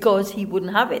antibiotic, because he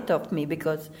wouldn't have it of me,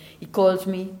 because he calls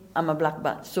me, I'm a black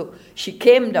bat." So she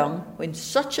came down, in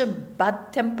such a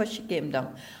bad temper she came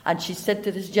down, and she said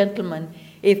to this gentleman,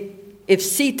 if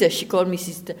Sita, she called me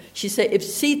Sita, she said, "If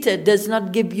Sita does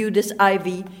not give you this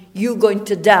IV, you're going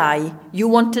to die. You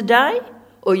want to die,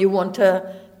 or you want her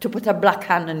to put a black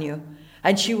hand on you?"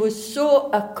 And she was so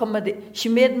accommodating. She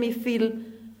made me feel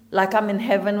like I'm in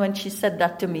heaven when she said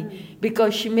that to me,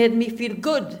 because she made me feel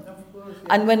good.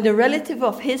 And when the relative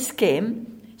of his came,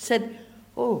 said,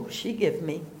 "Oh, she gave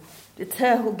me. It's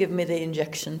her who gave me the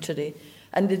injection today."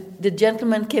 And the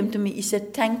gentleman came to me, he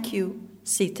said, "Thank you,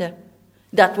 Sita."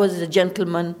 That was the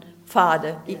gentleman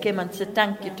father. He came and said,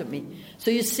 "Thank you" to me.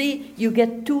 So you see, you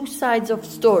get two sides of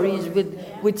stories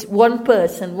with one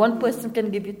person. One person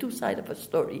can give you two sides of a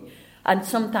story. And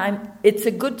sometimes it's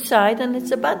a good side and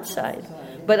it's a bad side.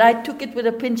 But I took it with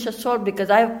a pinch of salt,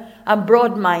 because I'm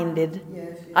broad-minded.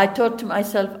 I thought to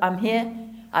myself, I'm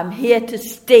here to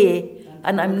stay,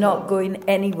 and I'm not going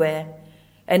anywhere.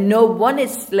 And no one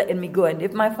is letting me go. And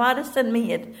if my father sent me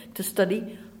here to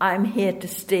study, I'm here to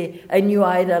stay. And you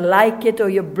either like it or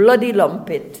you bloody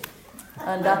lump it.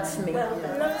 And that's me.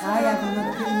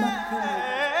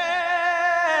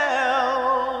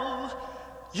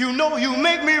 You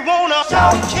make me wanna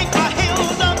kick my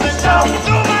heels up and throw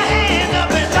my hands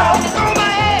up and throw my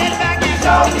head back and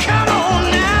come on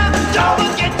now. Don't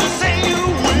forget to say you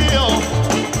will.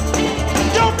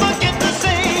 Don't forget to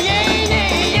say yeah.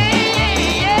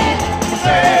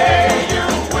 Say you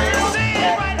will. Say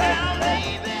it right now,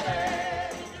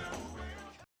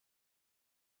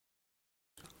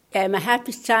 baby. My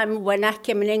happiest time when I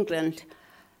came in England,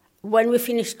 when we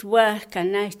finished work at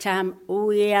night time,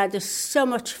 we had so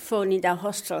much fun in the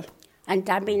hostel, and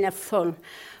that been fun.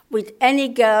 With any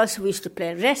girls, we used to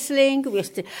play wrestling, we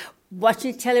used to watch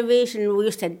television, we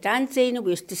used to dancing,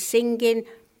 we used to singing.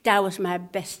 That was my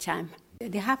best time.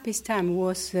 The happiest time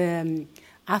was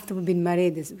after we've been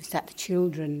married, we started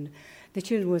children. The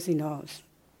children was,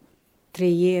 3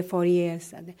 years, 4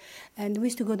 years. And we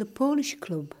used to go to the Polish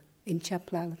club in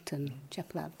Chaplalton.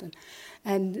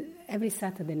 And every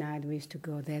Saturday night we used to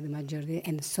go there, the majority,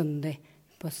 and Sunday,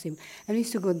 possible. And we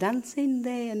used to go dancing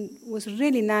there, and it was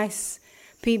really nice.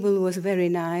 People was very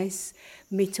nice,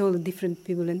 meet all the different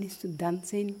people and used to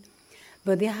dancing.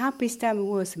 But the happiest time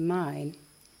was mine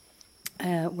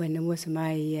when it was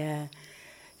my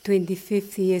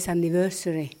 25th year's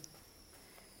anniversary.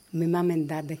 My mum and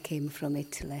dad came from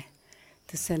Italy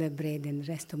to celebrate, and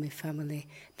the rest of my family.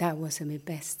 That was my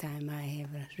best time I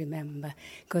ever remember.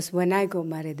 Because when I got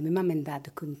married, my mum and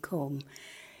dad couldn't come,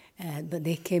 but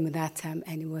they came at that time,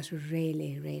 and it was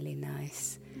really, really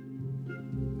nice.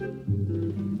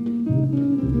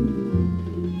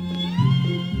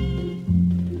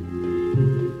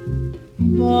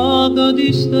 Vaga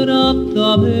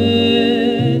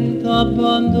distrattamente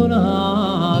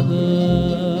abbandonata,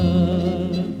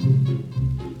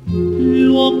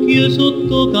 l'occhio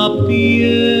sotto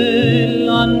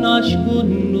cappiella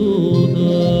nasconduta.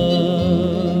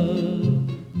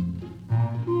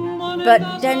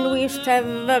 But then we used to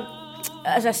have,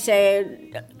 as I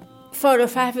said, 4 or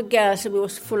 5 girls. We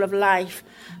was full of life.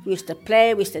 We used to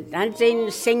play, we used to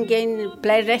dancing, singing,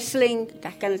 play wrestling,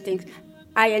 that kind of thing.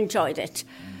 I enjoyed it.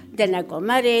 Then I got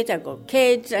married, I got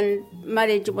kids, and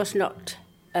marriage was not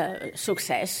a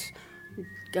success.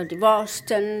 Got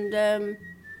divorced, and the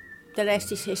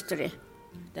rest is history.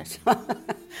 That's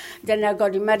Then I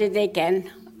got married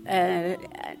again.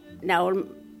 Now,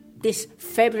 this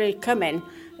February coming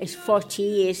is 40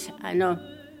 years. I know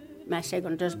my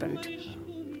second husband.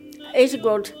 He's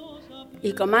good.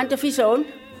 He got mind of his own,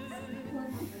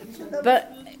 but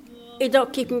he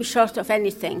don't keep me short of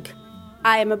anything.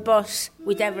 I am a boss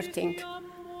with everything.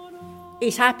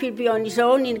 He's happy to be on his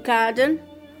own in the garden.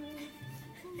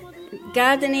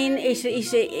 Gardening is a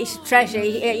treasure.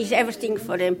 Is everything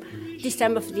for him. This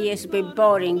time of the year has been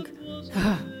boring.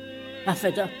 I'm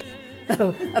fed up.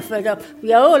 I'm fed up.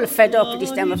 We are all fed up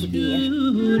this time of the year.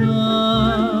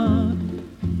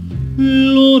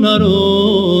 Luna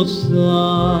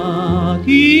rossa,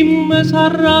 chi me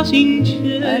sarà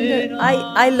sincera.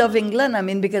 I love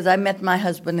England, because I met my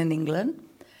husband in England,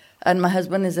 and my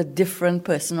husband is a different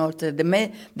person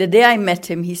altogether. The day I met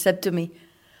him, he said to me,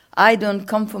 I don't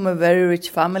come from a very rich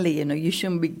family, you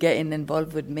shouldn't be getting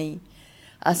involved with me.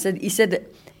 He said,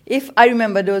 if I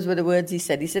remember those were the words he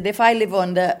said. He said, if I live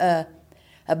under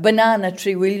a banana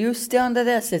tree, will you stay under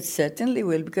there? I said, certainly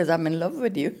will, because I'm in love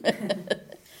with you.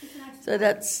 So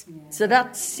that's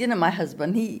my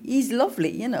husband. He's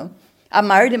lovely, I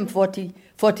married him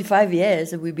 45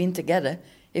 years, and we've been together.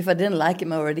 If I didn't like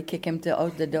him, I already kick him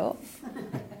out the door.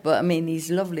 But he's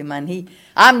lovely, man. He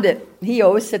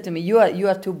always said to me, you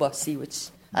are too bossy, which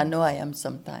I know I am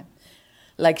sometimes.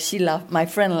 Like my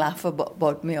friend laughed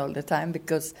about me all the time,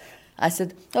 because I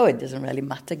said, it doesn't really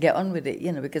matter, get on with it,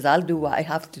 because I'll do what I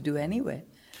have to do anyway.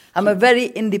 I'm a very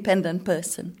independent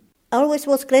person. I always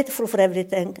was grateful for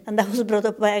everything, and I was brought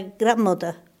up by a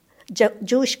grandmother,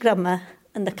 Jewish grandma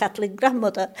and a Catholic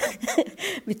grandmother,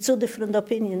 with 2 different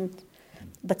opinions.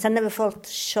 But I never felt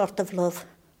short of love.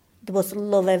 There was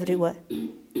love everywhere.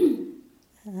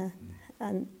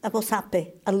 And I was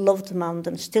happy. I loved the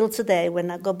mountain. Still today,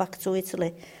 when I go back to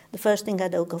Italy, the first thing I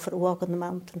do, go for a walk on the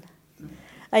mountain.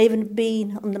 I even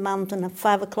been on the mountain at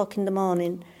 5 o'clock in the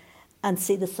morning and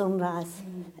see the sunrise.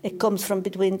 It comes from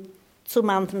between 2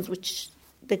 mountains, which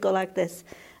they go like this,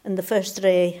 and the first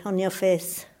ray on your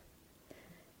face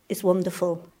is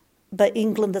wonderful. But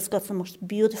England has got the most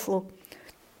beautiful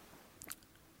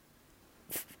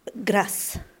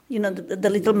grass, the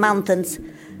little mountains,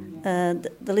 the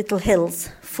little hills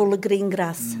full of green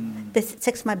grass. This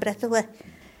takes my breath away.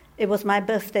 It was my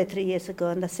birthday 3 years ago,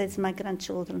 and I said to my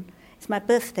grandchildren, it's my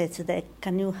birthday today,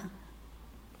 can you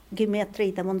give me a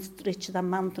treat? I want to reach that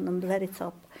mountain on the very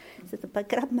top. I said, but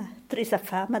Grandma, there's a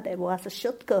farmer there who has a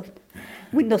shotgun.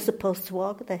 We're not supposed to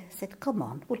walk there. I said, come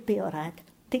on, we'll be all right.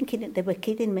 Thinking that they were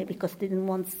kidding me because they didn't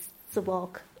want to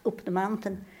walk up the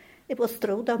mountain. It was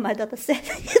true, though. My daughter said,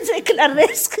 you're taking a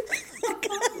risk.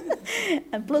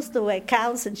 And plus there were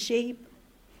cows and sheep.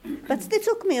 But they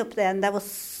took me up there, and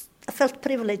I felt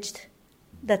privileged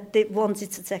that they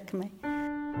wanted to take me.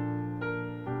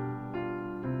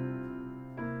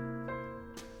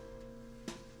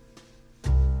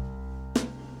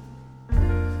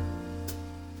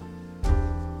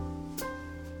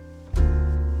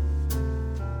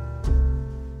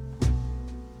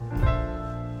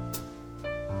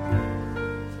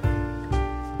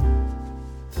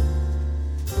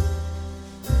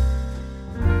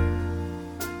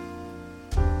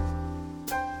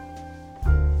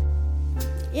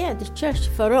 Yeah, the church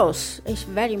for us is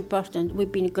very important. We've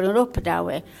been grown up that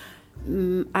way.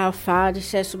 Our father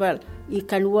says, well, you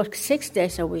can work 6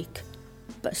 days a week,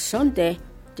 but Sunday,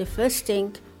 the first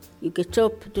thing, you get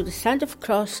up, do the sign of the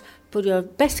cross, put your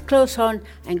best clothes on,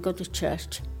 and go to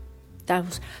church.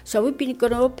 So we've been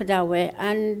grown up that way,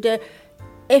 and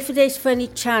if there's any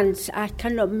chance I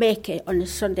cannot make it on a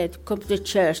Sunday to come to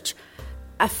church,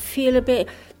 I feel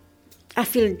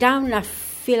down, I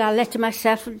feel I let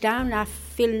myself down, I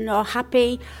feel not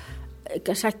happy,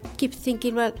 because I keep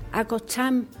thinking, well, I got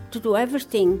time to do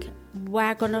everything. Why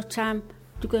I got no time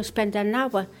to go and spend an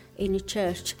hour in the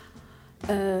church?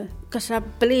 Because I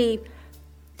believe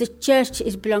the church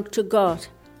is belong to God.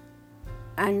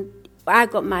 And I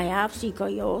got my house, you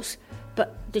got yours,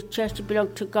 but the church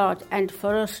belongs to God. And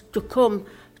for us to come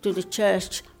to the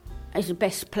church is the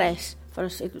best place for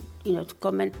us, to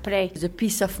come and pray. It's a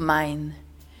peace of mind.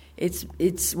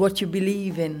 It's what you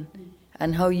believe in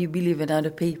and how you believe in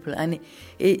other people, and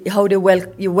how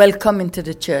you welcome into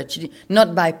the church,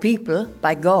 not by people,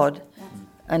 by God,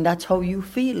 and that's how you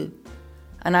feel.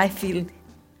 And I feel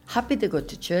happy to go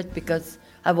to church because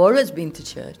I've always been to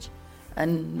church,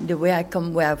 and the way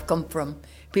where I've come from,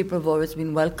 people have always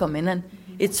been welcoming, and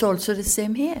it's also the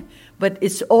same here. But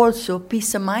it's also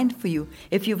peace of mind for you.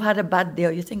 If you've had a bad day,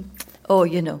 or you think, oh,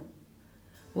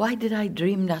 why did I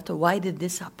dream that, or why did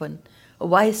this happen? Or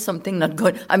why is something not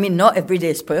good? I mean, not every day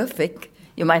is perfect.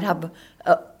 You might have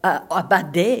a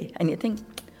bad day, and you think,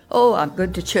 oh, I'm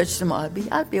going to church tomorrow.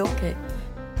 I'll be okay.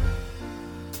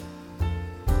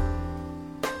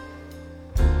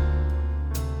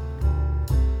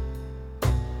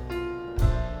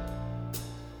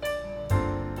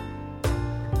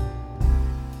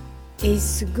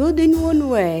 It's good in one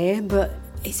way, but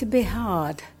it's a bit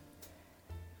hard.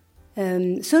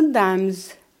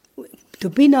 Sometimes, to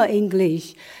be not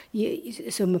English,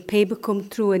 some paper come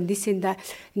through and this and that,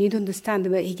 and you don't understand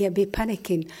it, you get a bit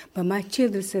panicking. But my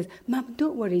children says, Mom,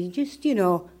 don't worry, just, give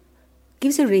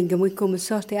us a ring and we come and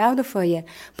sort it out for you.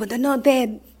 But they're not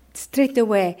there straight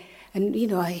away. And,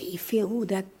 you feel,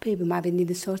 that paper might need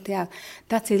to sort it out.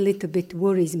 That's a little bit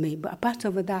worries me. But apart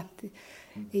of that,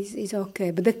 it's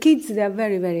okay. But the kids, they're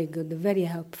very, very good. They're very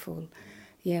helpful.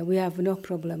 Yeah, we have no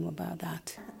problem about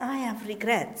that. I have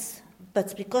regrets.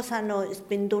 But because I know it's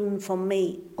been done for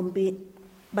me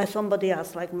by somebody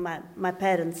else, like my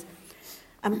parents,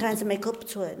 I'm trying to make up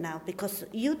to it now, because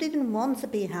you didn't want to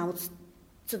be out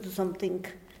to do something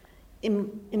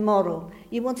immoral.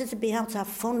 You wanted to be out to have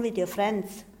fun with your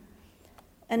friends.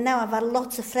 And now I've had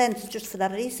lots of friends just for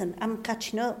that reason. I'm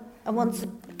catching up. I want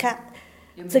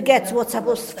to get what I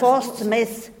was forced to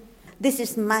miss. This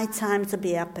is my time to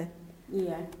be happy.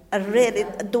 Yeah. I really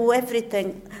do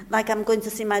everything. Like I'm going to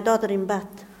see my daughter in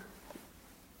Bath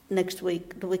next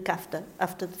week, the week after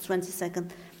the 22nd.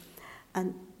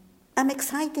 And I'm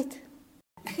excited.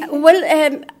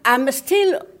 Well, I'm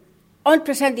still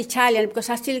 100% Italian because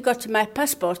I still got my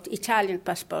passport, Italian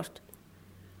passport.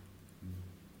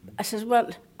 I says, well,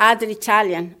 either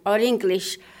Italian or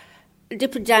English.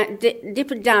 Deep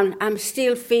down, I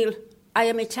still feel I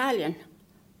am Italian.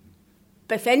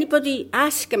 But if anybody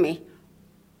asks me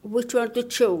which one to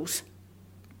choose,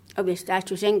 obviously I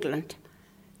choose England,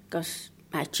 because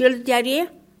my children are here,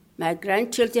 my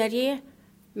grandchildren are here,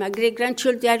 my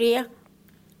great-grandchildren are here.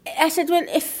 I said, well,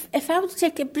 if I would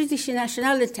take a British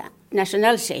nationality,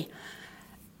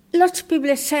 lots of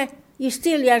people say, you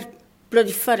still are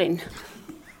bloody foreign.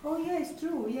 Oh, yeah, it's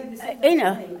true.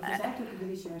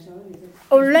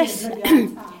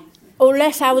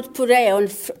 Unless I would put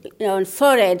it on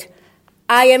forehead,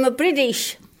 I am a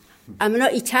British. I'm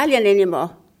not Italian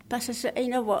anymore. But I said, you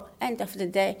know what, end of the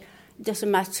day, it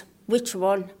doesn't matter which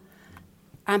one.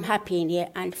 I'm happy in here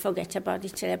and forget about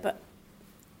Italy. But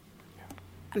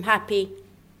I'm happy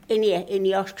in here, in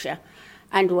Yorkshire.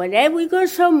 And whenever we go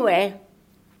somewhere,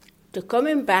 to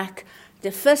coming back,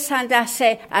 the first time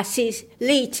I see is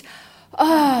Leeds.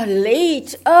 Oh,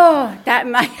 Leeds. Oh, that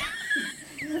might...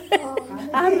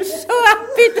 I'm so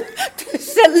happy to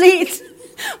see Leeds.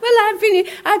 Well,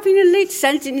 I've been in Leeds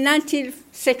since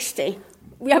 1960.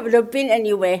 We haven't been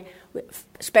anywhere. We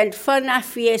spent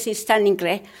 4.5 years in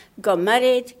Stanningley, got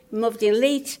married, moved in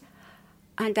Leeds,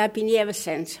 and I've been here ever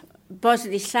since. Bought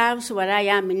this house where I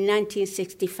am in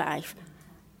 1965,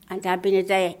 and I've been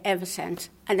there ever since,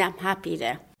 and I'm happy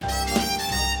there.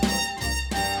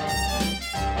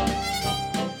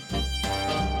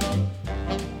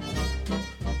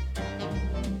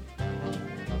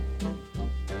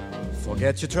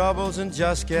 Forget your troubles and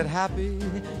just get happy.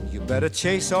 You better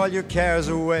chase all your cares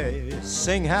away.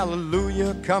 Sing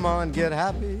hallelujah, come on, get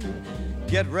happy.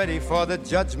 get ready for the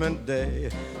judgment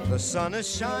day. The sun is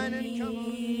shining, come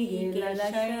on.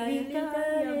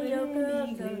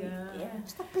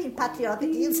 Stop being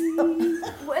patriotic, you.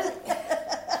 Well,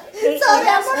 sorry,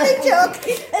 I'm only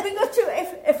joking. We got to,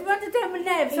 if we want to tell my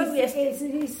name, so yes,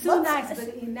 It's so nice,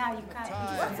 but now you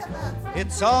can't.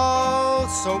 It's all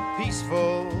so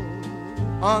peaceful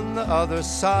on the other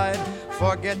side.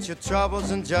 Forget your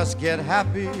troubles and just get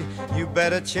happy. You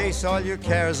better chase all your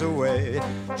cares away.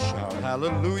 Shout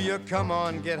hallelujah, come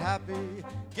on, get happy.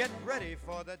 Get ready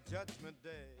for the judgment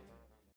day.